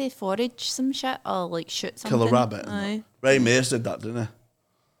should have to forage some shit or like shoot something. Kill a rabbit. and Aye. that. Ray Mears did that, didn't he?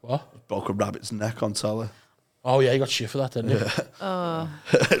 What? Broke a rabbit's neck on telly. Oh yeah, he got shit for that, didn't he?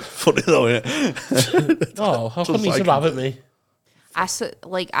 Funny though, isn't it? Oh, how come Just he's a like- rabbit, me? I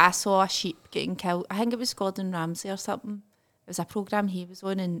saw a sheep getting killed. I think it was Gordon Ramsay or something. It was a programme he was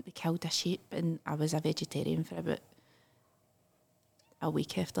on and they killed a sheep and I was a vegetarian for about a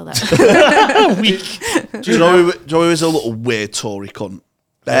week after that. Do you know who was a little weird Tory cunt?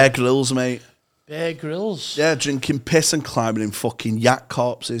 Bear Grylls, mate. Bear Grylls. Yeah, drinking piss and climbing in fucking yak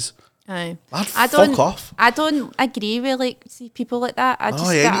corpses. Aye. Lad, I fuck don't, off. I don't agree with like see people like that. I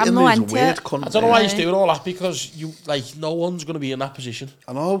just yeah, I'm him not is a into weird it. cunt. I don't know why he's Aye. doing all that because you no one's gonna be in that position.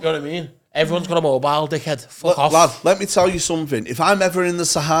 I know. You know what I mean? Everyone's got a mobile, dickhead. Fuck off. Lad, let me tell you something. If I'm ever in the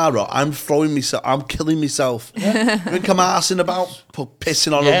Sahara, I'm throwing myself. I'm killing myself. You think I'm arsing about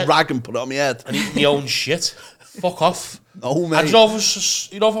pissing on Yeah. a rag and put it on my head? And eating my own shit. Fuck off. No, mate. I don't know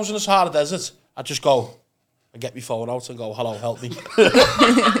if if I was in the Sahara Desert, I'd just go and get my phone out and go, hello, help me.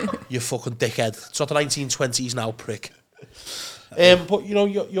 You fucking dickhead. It's not the 1920s now, prick. But you know,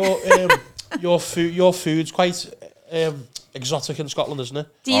 your food's quite exotic in Scotland, isn't it?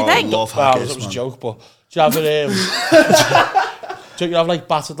 Do you I think? love Well, haggis, that was a man. joke, but do you have do you have like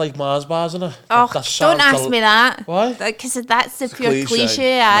battered like Mars bars in it? Oh, That don't sounds ask me that. Why? Because that's the pure cliche.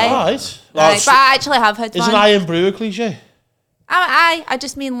 cliche. Aye. Alright. Aye, but I actually have had Isn't one. Iron Brew a cliche? I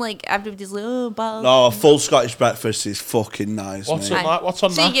just mean like everybody's like, oh, but No, a full Scottish breakfast is fucking nice, What's mate. on that? What's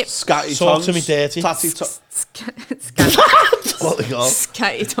on So you that? get Scatty Talk tongs. to me dirty. Tatty what they call?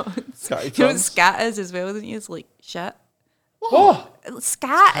 scatty tones. Scatty You know what tongs. scat is as well, don't you? It's like shit. What?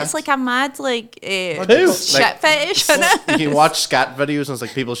 Scat. It's like a mad like Who? shit Like- fetish, isn't it? You can watch scat videos and it's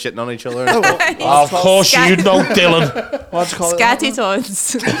like people shitting on each other. Oh, of course Scat- you know, Dylan. What'd you call it? Scatty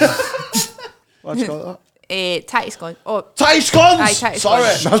tones. What'd you call it? Tatty's gone. Oh, Tatty scones! Aye, tatty Sorry.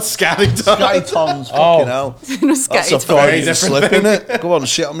 scones. Not scatty tongue. Scatty tongs, Oh. fucking hell. no That's a scatty tones. Freudian slip, innit? Go on,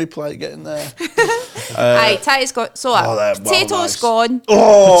 shit on me plate, get in there. Aye, tatty's gone. So they're well potatoes nice. gone.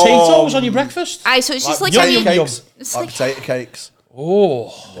 Oh! Potatoes on your breakfast? Aye, so it's just like yum, a yum, wee. yum. Cakes. It's Like like potato cakes.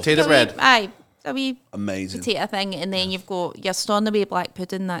 Oh. Potato a wee- bread. Aye, a wee Amazing. potato thing, and then you've got your Stornoway black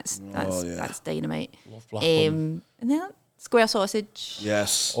pudding. That's yeah. that's dynamite. Love black pudding. And then square sausage.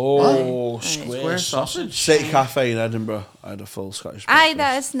 Yes. Oh, square sausage. City Cafe in Edinburgh. I had a full Scottish Aye, breakfast.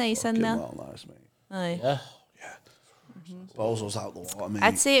 that is nice in Fucking there. well nice, mate. Aye. Yeah. Bozos out the water, mate.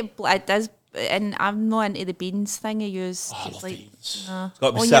 I'd say it does, and I'm not into the beans thing. I use I just love like beans. It's got to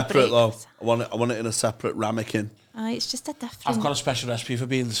on be your separate though. breaks. I want it in a separate ramekin. Aye, it's just a different. I've got a special recipe for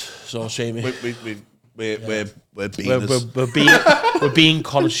beans, so say me. We We're We're beaners. being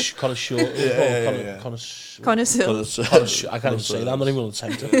connoisseur. Connoisseur. I can't even say that. I'm not even going to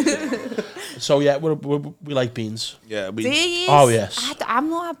attempt it. So yeah, we like beans. Yeah, Do you? Oh, yes. I'm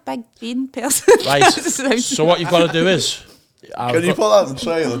not a big bean person. Right. So what you've got to do is. Can you put that in the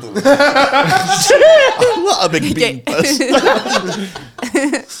trailer? I'm not a big bean person.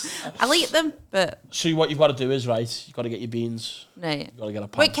 I like them, but So what you've got to do is, right, you've got to get your beans. right. You've got to get a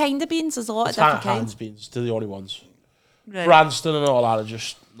pan. What kind of beans? There's a lot of It's different Heinz kinds. beans. They're the only ones. Right. Branston and all that are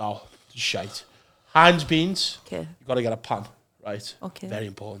just shite. Heinz beans. Okay. You've got to get a pan, right? Okay. Very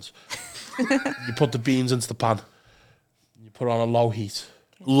important. You put the beans into the pan. You put it on a low heat.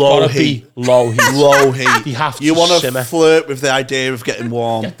 Low Gotta heat. be low heat. Low heat. You have to You want to simmer. flirt with the idea of getting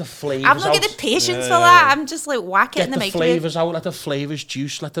warm. Get the flavours I've not out. got the patience for that. I'm just like whack it Get in the the microwave. flavours out. Let the flavours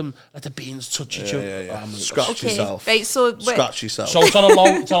juice. Let the beans touch each other. Yeah. Oh, I'm- Scratch Okay. yourself. Right. So Scratch yourself. So it's on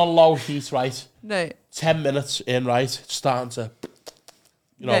a low heat, right? Right. 10 minutes in, right? It's starting to,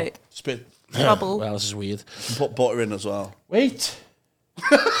 Right. spit. Bubble. Well, this is weird. Put butter in as well. Wait.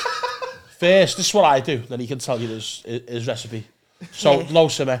 First, this is what I do. Then he can tell you his recipe. So Okay. low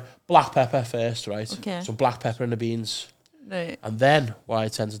simmer, black pepper first, right? Okay. Some black pepper in the beans. Right. And then what I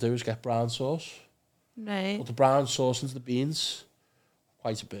tend to do is get brown sauce. Right. Put the brown sauce into the beans.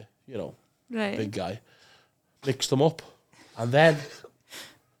 Quite a bit, Right. big guy. Mix them up. And then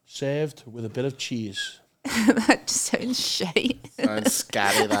served with a bit of cheese. That just sounds shite. Sounds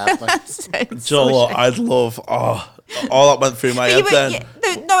scary, that. Like, Sounds Do you know so what? shite. I'd love. All that went through my head then.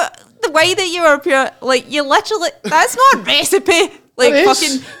 The way that you are pure, like you literally, that's not a recipe. Like It is.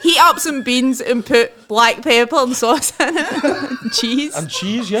 fucking heat up some beans and put black pepper and sauce in it, and cheese. And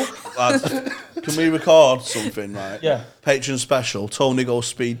cheese, yeah? Lads, can we record something, right? Yeah. Patreon special. Tony goes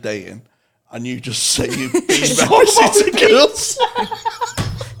speed dating, and you just say you bean recipes to girls.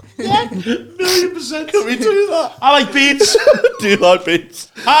 Yeah, 1,000,000%. Can we do that? I like beans. Do you like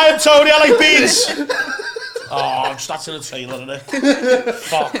beans? Hi, I'm Tony. I like beans. Oh, that's in a trailer, isn't it?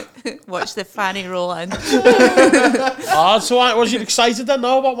 Fuck. Watch the fanny roll in. Oh, so was you excited then?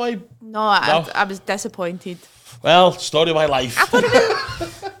 No, about my... No, I was disappointed. Well, story of my life.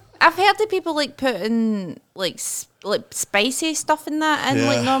 I've heard of people like putting like spicy stuff in that and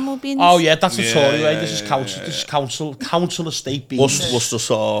like Yeah. normal beans. Oh, yeah, that's a Tory way. yeah, This is council. This is council estate beans. Worcester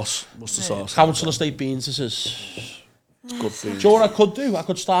sauce. Worcester sauce. Council estate beans. This is. Good beans. Do you know what I could do? I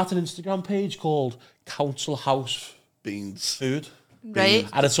could start an Instagram page called Council House Beans. Food, Right.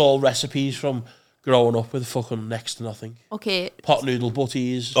 and it's all recipes from growing up with fucking next to nothing. Okay. Pot noodle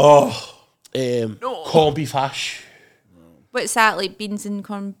butties, Oh, corned beef hash, What's that, like beans and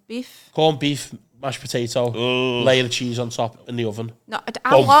corned beef? corned beef, mashed potato, layer of cheese on top in the oven. No,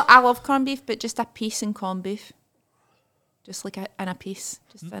 Boom. I love corned beef, but just a piece in corned beef. Just like in a piece.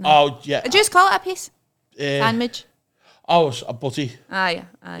 Just in a, Oh yeah. Just call it a piece. Uh, Sandwich. oh, it's a butty. Ah, yeah.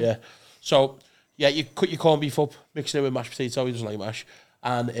 Yeah. So yeah, you cut your corned beef up, mix it with mashed potato. He doesn't like mash,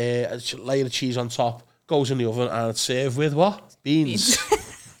 and a layer of cheese on top. Goes in the oven and it's served with what? Beans.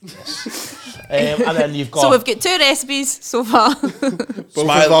 And then you've got So we've got 2 recipes so far. both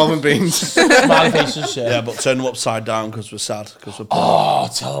involving beans. smiley faces. Yeah. yeah, but turn them upside down because we're sad. Because we're Oh,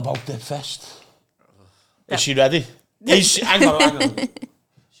 tell her about Dip Fest. Is she ready? Hang on.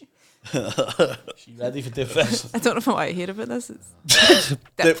 She ready for Dip Fest? I don't know if I want to hear about this. It's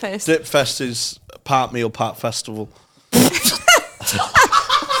Dip Fest. Dip Fest is part meal, part festival.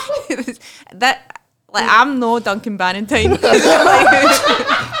 That, like, I'm no Duncan Bannatyne. Like,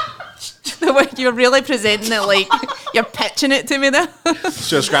 the way you're really presenting it, like you're pitching it to me there.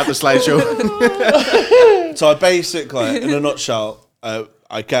 Just grab the slideshow. So I basically, in a nutshell,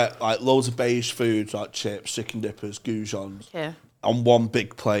 I get like loads of beige foods like chips, chicken dippers, goujons, Yeah. on one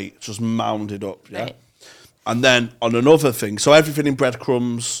big plate, just mounded up, yeah. Right. And then on another thing, so everything in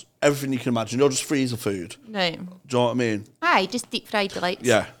breadcrumbs, everything you can imagine, just freezer food. Right. Do you know what I mean? Aye, just deep fried delights.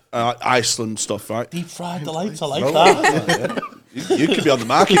 Yeah, Iceland stuff, right? Deep fried delights. I like that. You could be on the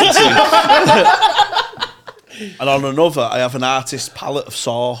marketing team. And on another, I have an artist palette of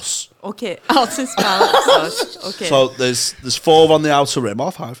sauce. Okay. Artist palette sauce. Okay. So there's 4 on the outer rim,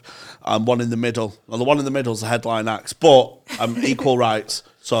 or 5, and 1 in the middle. And the one in the middle is the headline act, but I'm equal rights.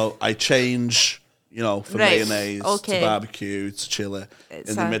 So I change, from Right, mayonnaise okay. to barbecue to chili It's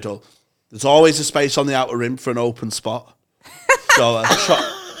in the a- middle. There's always a space on the outer rim for an open spot. So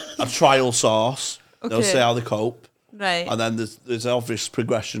a trial sauce. They'll Okay. see how they cope. right. And then there's obvious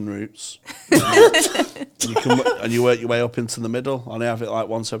progression routes. And you work your way up into the middle. And I have it like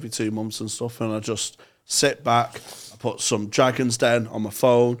once every 2 months and stuff. And I just sit back, I put some Dragon's Den on my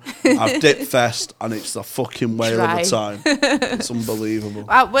phone. I've Dip Fest, and it's the fucking whale of Try. a time. It's unbelievable.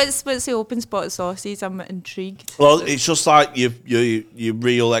 What's the open spot sauces? I'm intrigued. Well, it's just like your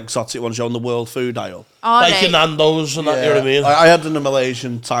real exotic ones. You're on the world food aisle. All Like right. your Nando's and that, you know what I mean? I had in a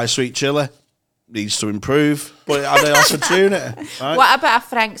Malaysian Thai sweet chili. Needs to improve, but I had the opportunity. Right? What about a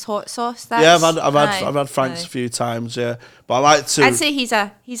Frank's hot sauce? That's, Yeah, I've aye, had Frank's aye. a few times. Yeah, but I like to. I'd say he's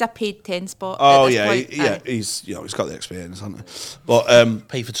a paid 10 spot. Oh at this yeah, point. yeah. Aye. He's he's got the experience, hasn't he? But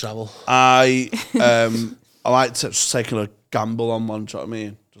Pay for travel. I like to just taking a gamble on one. Do you know what I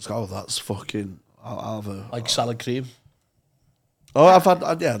mean? Just go, that's fucking. I'll have a. Like salad cream. Oh, I've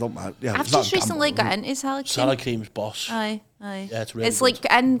had. Yeah, I don't mind. Yeah, I've it's not just a gamble, recently is got it? into salad cream. Salad cream's boss. Aye. Yeah, it's really It's good.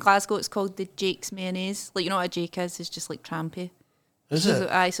 like in Glasgow, it's called the Jake's mayonnaise. Like, you know what a Jake is? It's just like trampy. Is So, it?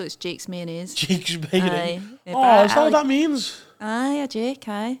 aye, so it's Jake's mayonnaise. Jake's making Aye. Yeah, Oh, but is that I what like- that means? Aye, a Jake,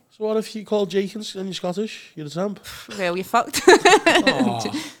 aye. So what if you call Jake and you're Scottish? You're a tramp? Well, you fucked.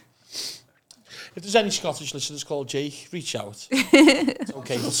 If there's any Scottish listeners called Jake, reach out. It's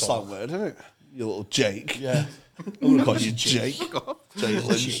okay to That's talk. that word, isn't it? You little Jake. Yeah. I'm gonna call you Jake. Jake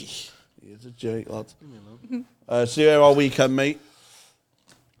Lynch. Jake. He's a Jake, lad. See you here all weekend, mate.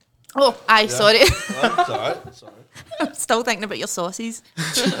 Oh, aye, sorry. It's alright. It's alright. I'm still thinking about your sauces.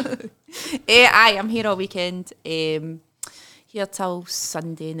 Aye, I'm here all weekend. Here till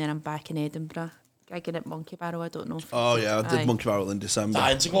Sunday, and then I'm back in Edinburgh. Gigging at Monkey Barrow, I don't know. Oh yeah, I did Aye. Monkey Barrel in December.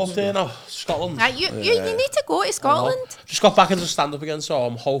 Dying to go up there now. Scotland. Aye, you need to go to Scotland. Just got back into stand-up again, so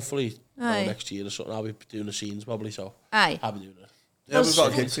I'm hopefully Aye. next year or something I'll be doing the scenes probably, so Aye. I'll be doing it. Yeah, we've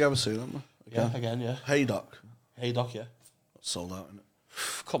got a gig together soon, haven't we? Yeah, again, yeah. Hey Doc. Hey, Doc, yeah. Sold out, innit?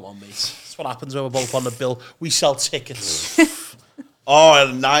 Come on, mate. That's what happens when we're both on the bill. We sell tickets. Oh, I had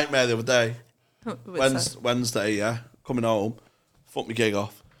a nightmare the other day. What's that? Wednesday, yeah. Coming home. Fucked my gig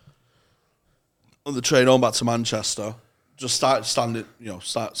off. On the train home back to Manchester. Just started standing,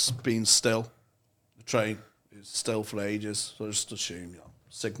 starts being still. The train is still for ages. So I just assume,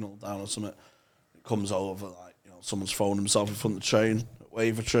 signal down or something. It comes over, like, someone's phoned himself in front of the train at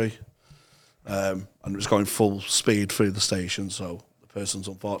Wavertree. And it was going full speed through the station, so the person's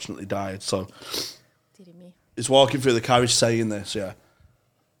unfortunately died. So Dearie me. he's walking through the carriage saying this, yeah.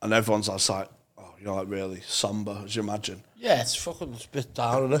 And everyone's like, oh, you're like really somber, as you imagine. Yeah, it's fucking a bit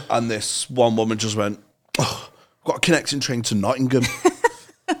down, isn't it? And this one woman just went, oh, I've got a connecting train to Nottingham.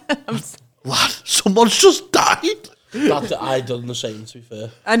 Lad, someone's just died. I done the same, to be fair.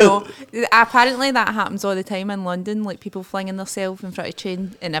 I know. Apparently that happens all the time in London. Like people flinging themselves in front of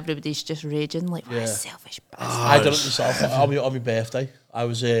train and everybody's just raging. Like, what a selfish bastard. I done it myself on my birthday. I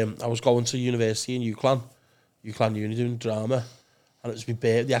was going to university in UCLan Uni doing drama, and it was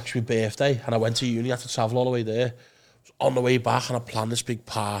the actual birthday, and I went to uni. I had to travel all the way there. On the way back, and I planned this big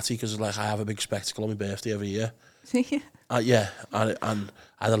party because like I have a big spectacle on my birthday every year. Yeah, and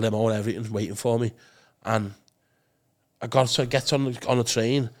I had a limo and everything waiting for me, and I get on a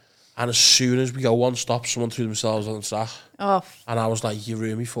train, and as soon as we go one stop, someone threw themselves on the track. Oh, And I was like, you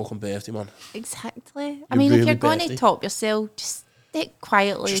ruined me fucking birthday, man. exactly. I You mean, if ruined you're my going birthday. to top yourself, just stick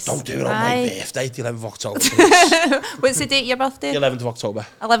quietly. Just don't do it on my Aye. birthday, the 11th of October. please. What's the date of your birthday? The 11th of October.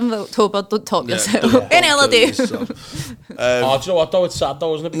 11th of October, don't top yourself. don't- Any other don't do day. yourself. Oh, do you know what though? It's sad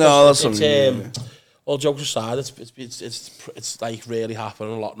though, isn't it? No, Because that's it's all jokes aside, it's like really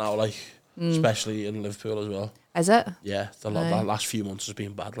happening a lot now, like especially in Liverpool as well. Is it? Yeah, the last few months has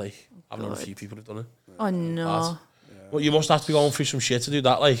been bad. Like I've known a few people who've done it. Oh, no. Bad. Well, you must have to be going through some shit to do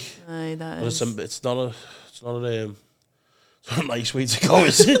that. Like, Aye, that but is. it's not a nice way to go,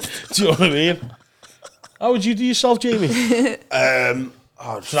 is it? Do you know what I mean? How would you do yourself, Jamie?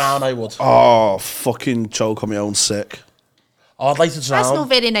 Drown, I would. Oh, fucking choke on my own sick. Oh, I'd like to drown. That's not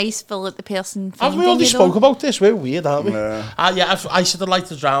very nice for like, the person Have we feeding already you, spoke though. about this? We're weird, aren't we? Yeah. I said I'd like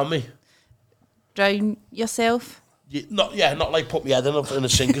to drown me. Drown yourself. Not like put my head in a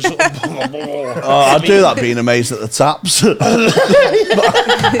sink or something. Oh, I'd do that being amazed at the taps.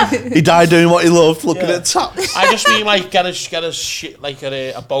 He died doing what he loved, looking at taps. I just mean like get a shit like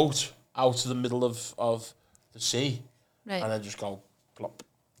a boat out to the middle of the sea, Right. and then just go plop,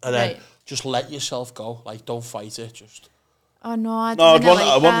 and then Right. just let yourself go. Like don't fight it. Just Oh, no, I No, don't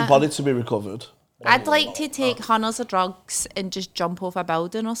I want the body to be recovered. I'd like to take hundreds of drugs and just jump off a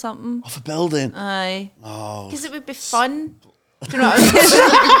building or something. Off a building. Aye. Oh. Because it would be fun. Do you know what I'm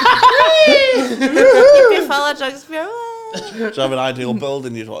saying? You'd be full of drugs. Be like, "Ah." Do you have an ideal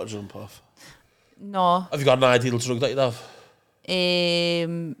building you'd want to jump off? No. have you got an ideal drug that you'd have?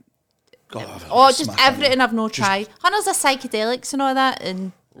 God, I've had Oh, a just smack on everything I've no tried. Hundreds of psychedelics and all that.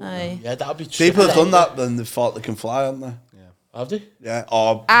 And aye. Yeah, that'd be. it. People have done that, then they thought they can fly, haven't they? Have they? Yeah,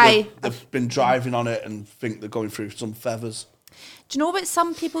 or Aye. they've been driving on it and think they're going through some feathers. Do you know what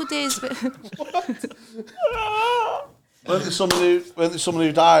some people do? Weren't there someone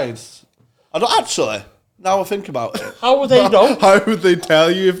who died? I don't actually. Now I think about it. How would they know? How would they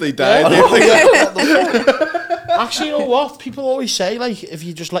tell you if they died? Actually, you know what? People always say, like, if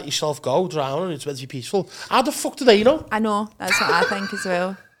you just let yourself go, drowning, it's meant to be peaceful. How the fuck do they know? I know, that's what I think as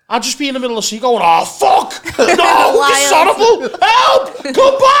well. I'd just be in the middle of the sea going, oh, fuck! No, you son of a... Help!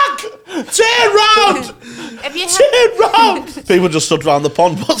 Come back! Turn round! If you Turn round! People just stood around the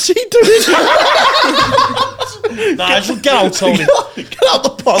pond. What's he doing? Nah, just get out, Tony. Get out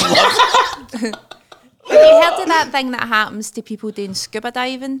the pond, lad. Have you heard of that thing that happens to people doing scuba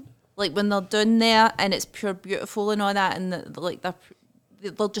diving? Like when they're down there and it's pure beautiful and all that, and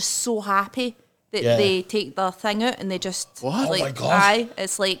they're just so happy that Yeah. they take their thing out and they just What? Like, Oh my God. Aye,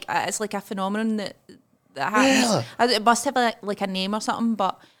 it's like a phenomenon that happens. It must have a name or something,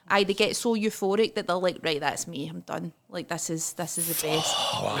 but they get so euphoric that they're like, right, that's me, I'm done. Like this is the best.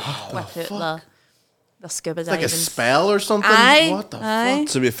 Whip out the scuba diving. Like a spell or something? Aye, What the aye.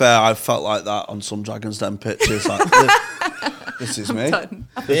 To be fair, I felt like that on some Dragon's Den pictures. Like, this is me. Done.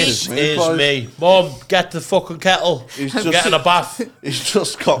 This is boys. me. Mum, get the fucking kettle. He's I'm just- getting a bath. He's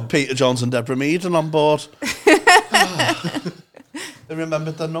just got Peter Jones and Deborah Meaden on board. They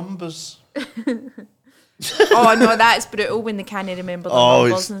remembered the numbers. Oh no, that's brutal when they can't remember the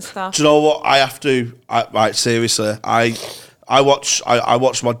numbers and stuff. Do you know what I have to? Right, seriously, I watch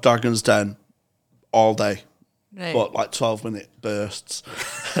my Dragon's Den all day, Right. but like 12-minute bursts.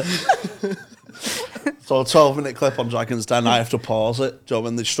 So a 12-minute clip on Dragon's Den, I have to pause it. Do you know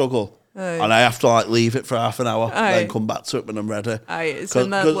when they struggle? Aye. And I have to like leave it for half an hour, Aye. then come back to it when I'm ready. Aye, it's in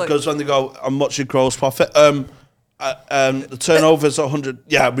that look. Because when they go, I'm watching gross profit. The turnover's 100.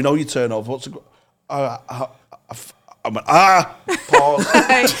 Yeah, we know your turnover. What's the? I went, pause,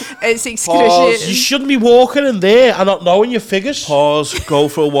 It's You excruciating. shouldn't be walking in there and not knowing your figures. pause, go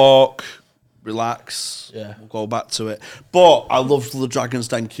for a walk, relax. Yeah. We'll go back to it. But I love the Dragon's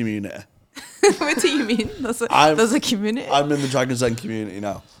Den community. What do you mean? There's I'm- a community. I'm in the Dragon's Den community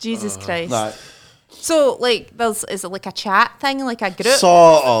now. Jesus Christ. Right. So, like, is it like a chat thing, like a group?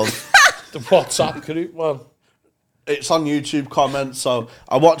 Sort of. The WhatsApp group, man. It's on YouTube comments, so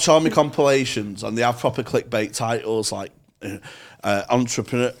I watch all my compilations, and they have proper clickbait titles like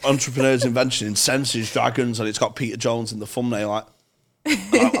 "Entrepreneurs Invention Senses Dragons," and it's got Peter Jones in the thumbnail. Like, and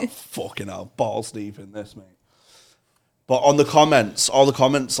I'm like, fucking hell, balls deep in this, mate. But on the comments, all the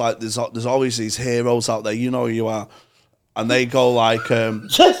comments, like there's always these heroes out there. You know who you are, and they go like,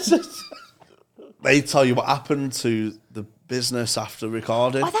 they tell you what happened to the business after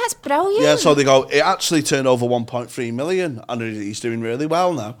recording. Oh, that's brilliant. Yeah, so they go, it actually turned over 1.3 million and he's doing really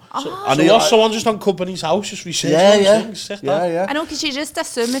well now. And So he- was someone just on company's house just researching yeah, things? Sick, yeah, that. yeah. I know, because you just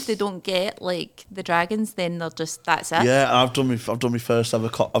assume if they don't get, like, the dragons, then they're just, that's it. Yeah, and I've done my first ever.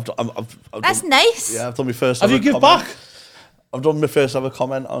 That's nice. Yeah, I've done my first. Have ever you give comment. back? I've done my first ever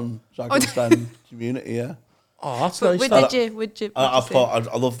comment on Dragon's Den community. Yeah, Oh, that's But nice. what that. did you? What'd you I say? thought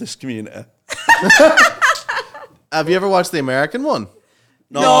I love this community. Have you ever watched the American one?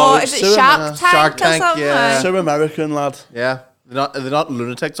 No, it's is it too Shark Tank Shark or Tank, something? yeah. Too American, lad. Yeah. They're not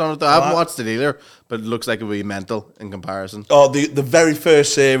lunatics on it though. I haven't watched it either, but it looks like it would be mental in comparison. Oh, the very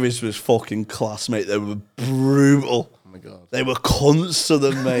first series was fucking class, mate. They were brutal. Oh my god. They were cunts to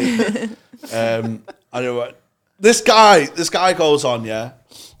them, mate. Anyway, this guy goes on, yeah,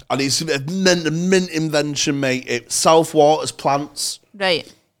 and he's a mint invention, mate. It self-waters plants. Right.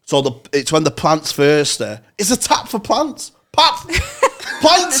 So it's when the plants first there. It's a tap for plants.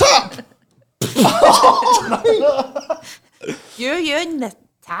 Plant tap. You and the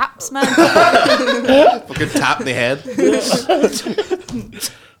taps, man. Fucking tap in the head.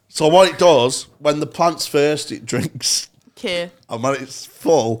 So what it does, when the plant's first, it drinks, Okay. and when it's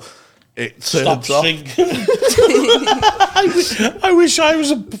full, it Stop turns off. drinking. I wish I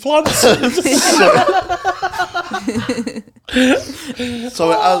was a plant.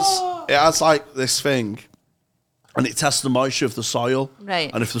 So it has like this thing, and it tests the moisture of the soil.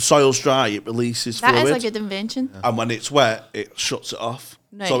 Right. And if the soil's dry, it releases That fluid. is a good invention. And when it's wet, it shuts it off.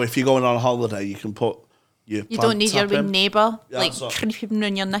 Right. So if you're going on a holiday, you can put your You plant don't need your tap wee in. neighbour Yeah, like that's what- creeping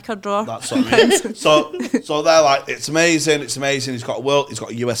in your knicker drawer. That's what I mean. So they're like, it's amazing. He's got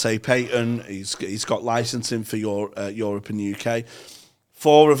a USA patent. He's got licensing for Europe and UK.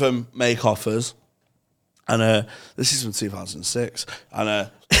 4 of them make offers, and this is from 2006. And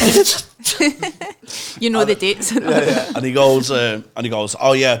You know the dates. and he goes,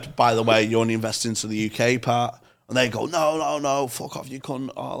 oh yeah, by the way, you only invest into the UK part. And they go, no, fuck off, you cunt,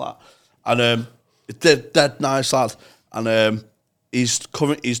 all that. And it's dead nice lad. and he's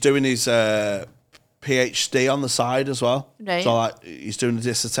doing his PhD on the side as well. Right. So like he's doing a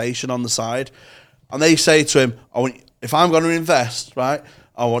dissertation on the side, and they say to him, if I'm going to invest, right,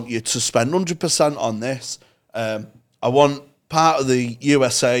 I want you to spend 100% on this. I want part of the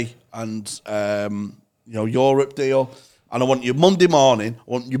USA and Europe deal, and I want you Monday morning,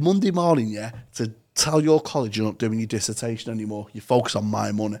 yeah, to tell your college you're not doing your dissertation anymore. You focus on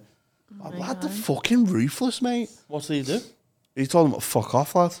my money. Lad, they're fucking ruthless, mate. What did he do? He told him to fuck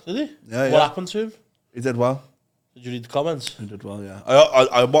off, lad. Did he? Yeah, What happened to him? He did well. Did you read the comments? He did well, yeah.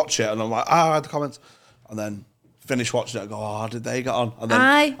 I watch it and I'm like, I read the comments, and then finish watching it. I go, how did they get on? And then,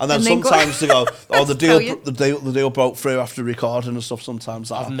 Aye, and then and then sometimes they go, oh, the Brilliant. deal broke through after recording and stuff. Sometimes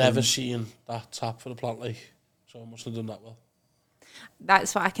that I've happens. never seen that tap for the plant like, so I must have done that well.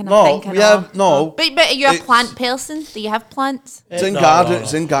 That's what I kind of No, think. I yeah, know. no. But you're a It's- plant person. Do you have plants? It's in No, garden. no, no.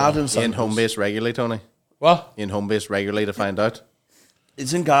 It's in garden You in centres. home base regularly, Tony? What? You in home base regularly to find out?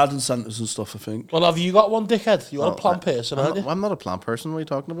 It's in garden centres and stuff, I think. Well, have you got one, dickhead? You're a plant person, aren't you? I'm not a plant person. What are you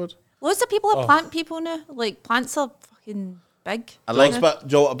talking about? Loads of people are plant people now. Like plants are fucking big. I like Do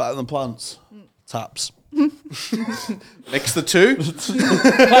you know what better than plants? Taps. mix the two.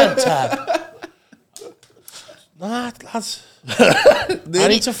 Plant tab. Nah, lads. I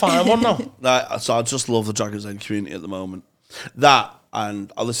need to find one now. So I just love the Dragons Den community at the moment. That,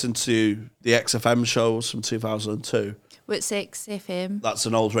 and I listen to the XFM shows from 2002. What's XFM? That's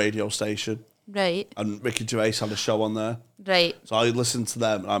an old radio station. Right, And Ricky Gervais had a show on there. right. So I listen to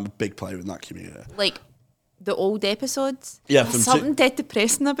them, and I'm a big player in that community. Like the old episodes. Yeah, There's from something dead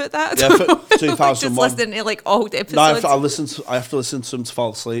depressing about that. I Yeah, don't for know. Like, 2001. Just listening to like old No, episodes. I have to listen to them to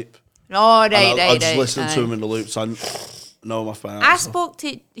fall asleep. Oh, And right, I right, just right. listen to aye. them in the loop, so I know them off by heart. I spoke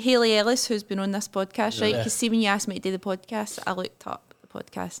to Hayley Ellis, who's been on this podcast, right? Yeah. Because see, when you asked me to do the podcast, I looked up the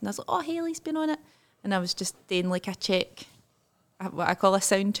podcast and I was like, oh, Hayley's been on it. And I was just doing like a check, what I call a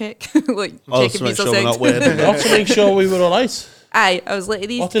sound check, like Oh, checking to make people sure we're not sound. weird. Not to make sure we were alright. Aye, I was like,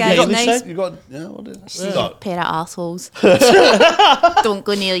 these What did guys Hayley nice. say? You got, yeah, what did you She's got? a pair of assholes. Don't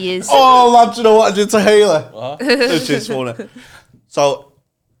go near yous. Oh, lad, do you know what I did to Haley? Which is funny. So,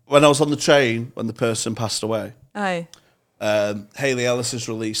 when I was on the train, when the person passed away, Aye. Hayley Ellis has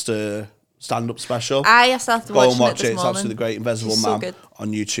released a stand-up special. Aye, I started Go and watching watch it this it. It's morning. absolutely great. Invisible She's so Man good.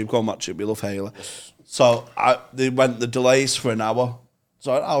 on YouTube. Go and watch it. We love Hayley. So they went the delays for an hour.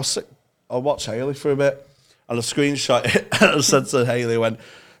 So I'll watch Hayley for a bit. And I screenshot it. And I said to Hayley,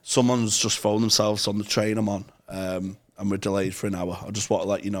 someone's just thrown themselves on the train I'm on. And we're delayed for an hour. I just want to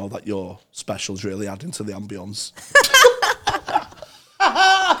let you know that your special's really adding to the ambience.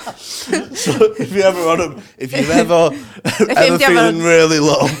 So if you ever feeling really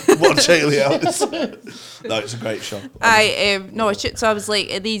low, watch Hayley Ellis. No, it's a great show. So I was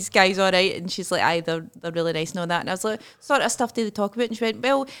like, are these guys all right? And she's like, aye, they're really nice and all that. And I was like, sort of stuff do they talk about? And she went,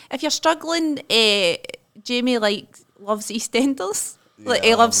 well, if you're struggling, Jamie loves EastEnders. Like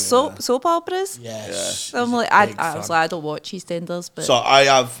he loves soap operas. Yes. So I'm like, I was like, I don't watch EastEnders, but So I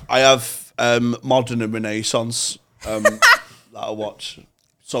have modern and Renaissance that I watch.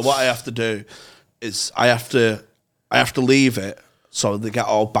 So what I have to do is I have to leave it so they get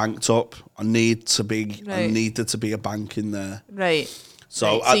all banked up. I needed to be a bank in there. right.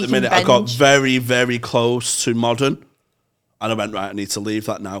 So Right, at you the can minute I got binge. very, very close to modern, and I went right. I need to leave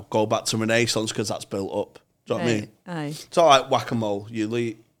that now. Go back to Renaissance because that's built up. Do you know what I mean? Aye. It's all like whack-a-mole. You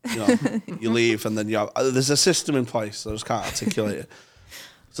leave, you leave, and then you have. There's a system in place. So I just can't articulate it.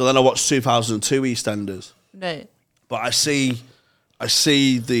 So then I watched 2002 EastEnders, Right. but I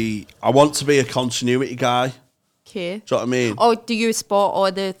want to be a continuity guy. Do Okay. you know what I mean? Oh, do you spot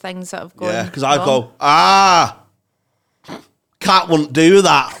all the things that have gone? Yeah, because I wrong? go, Cat wouldn't do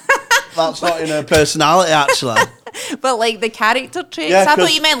that. That's not in her personality, actually. But like the character traits, Yeah, I thought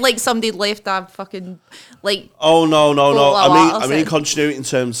 'cause- you meant like somebody left a fucking like. Oh no! Well, I I'll mean say. continuity in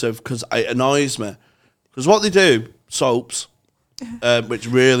terms of because it annoys me. Because what they do, soaps, which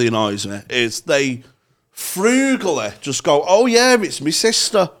really annoys me, is they frugally just go, "Oh yeah, it's my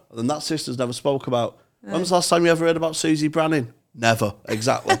sister," and then that sister's never spoke about. When was the last time you ever heard about Susie Branning? Never,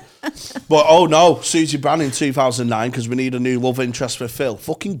 exactly. But oh no, Susie Branning 2009 because we need a new love interest for Phil.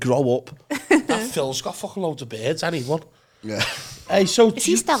 Fucking grow up. That Phil's got fucking loads of beards, anyone. Yeah, Hey, so Is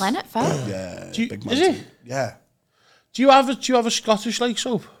he still in it, Phil? yeah. Do you- big is man. he? Yeah. do you have a Scottish like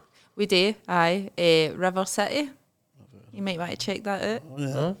soap? We do. Aye. River City. You might want to check that out.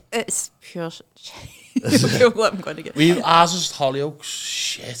 Yeah. It's pure shit. What I'm going to get. Ours is Hollyoaks.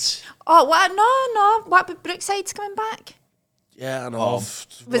 Shit. Oh, what? No. What? But Brookside's coming back. Yeah, I know. Was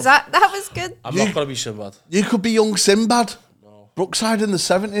that was good? I'm not gonna be so bad. You could be young Sinbad. No. Brookside in the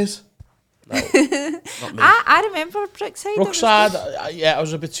 70s. I remember Brookside. Brookside, I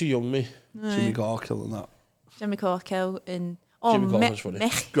was a bit too young, me. Jimmy Garkill and that. Jimmy Corkill and Jimmy Corkill's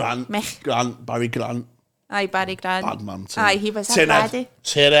funny. Grant, Barry Grant. Aye, Barry Grant. Bad man too. Aye, he was a Tinhead. baddie.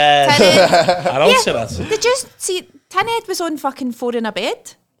 Tinhead. Tinhead. I don't say that. Did you see Tinhead was on fucking 4 in a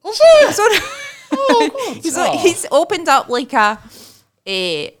bed? Was it? He's on, he's opened up like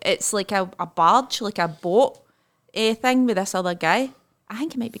it's like a barge, like a boat thing with this other guy. I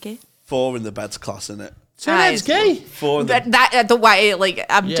think he might be gay. 4 in the bed's class, innit? Tinhead's gay. 4 in the That I don't want to, like,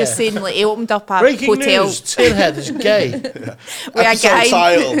 I'm just saying, like, he opened up a Breaking hotel news, Tinhead is gay. with a episode guy.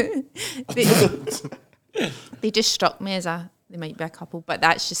 title. They just struck me as they might be a couple, but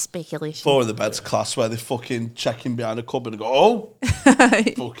that's just speculation. 4 in the bed's class where they fucking check in behind a cupboard and go, oh,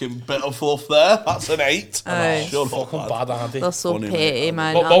 fucking bit of fluff there. That's an 8. Aye. Shut Fucking up, bad, aren't they? They're so Funny, petty, mate.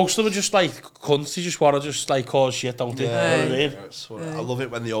 man. But most of them are just like cunts. They just want to just like cause shit, don't they? You know what I mean? I love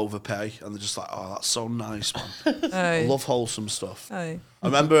it when they overpay and they're just like, oh, that's so nice, man. I Aye. love wholesome stuff. Aye. I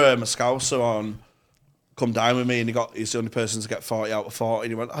remember a Scouser on come down with me and he's the only person to get 40 out of 40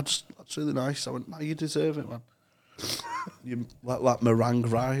 and he went, that's really nice. I went, no, you deserve it, man. You let that meringue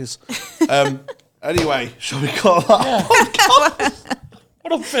rise. Anyway, shall we call that podcast?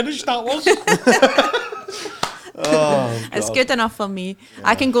 What a finish that was. It's good enough for me.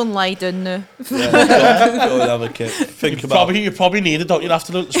 I can go and lie down now. Go and have a kick. Think about You probably need it, don't you,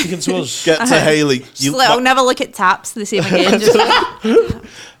 after speaking to us? Get to Hayley. Just like, I'll never look at taps the same again. Just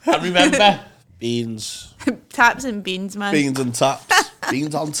And remember, beans. taps and beans, man. Beans and taps.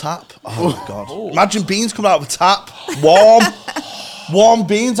 Beans on tap. Oh, my God. Imagine beans coming out of a tap. Warm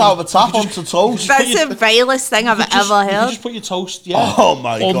beans out of a tap onto toast. That's the vilest thing I've ever You heard. just put your toast, Oh,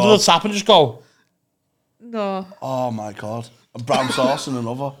 my under God. the tap and just go. No, Oh, my God. And brown sauce in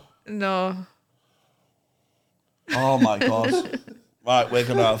another. no. Oh, my God. Right, we're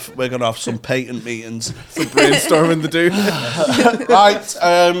gonna have some patent meetings. Brainstorming the do. Right,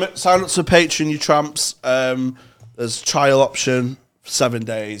 sign up to Patreon, you tramps. There's trial option for 7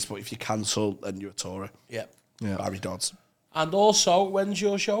 days, but if you cancel, then you're a Tory. Yeah. Barry Dodds. And also, when's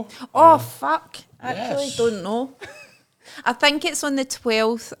your show? Oh, fuck. I actually Yes. don't know. I think it's on the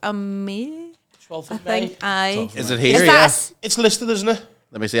 12th of May. 12th I of May. think. Aye. Is it here? Is Yeah. that It's listed, isn't it?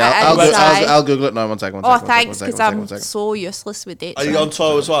 Let me see. It I'll, is, aye. I'll Google it. No, one second. Oh, thanks, because I'm so useless with dates. Are you on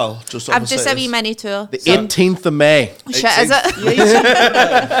tour as well? Just I'm just a wee mini tour. The 18th of May. Shit, is it?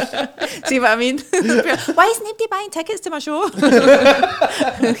 See what I mean? Why is nobody buying tickets to my show?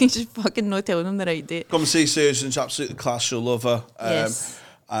 You just fucking not telling them the right date. Come see Susan. She's absolutely class. You'll love her. Yes.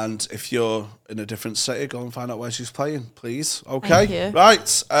 And if you're in a different city, go and find out where she's playing, please. Okay. Thank you.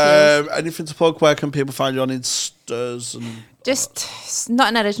 Right. Anything to plug? Where can people find you on Instas and? Just not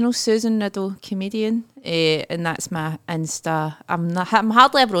an original, Susan Riddell comedian, and that's my Insta. I'm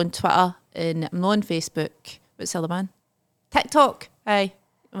hardly ever on Twitter, and I'm not on Facebook. What's the other one? TikTok. Aye,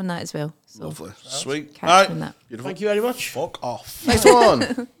 on that as well. So Lovely. Sweet. catch Right. me on that. Thank you very much. Fuck off. Nice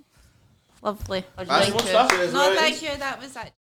one. Lovely. Thank you. No, thank you. That was that.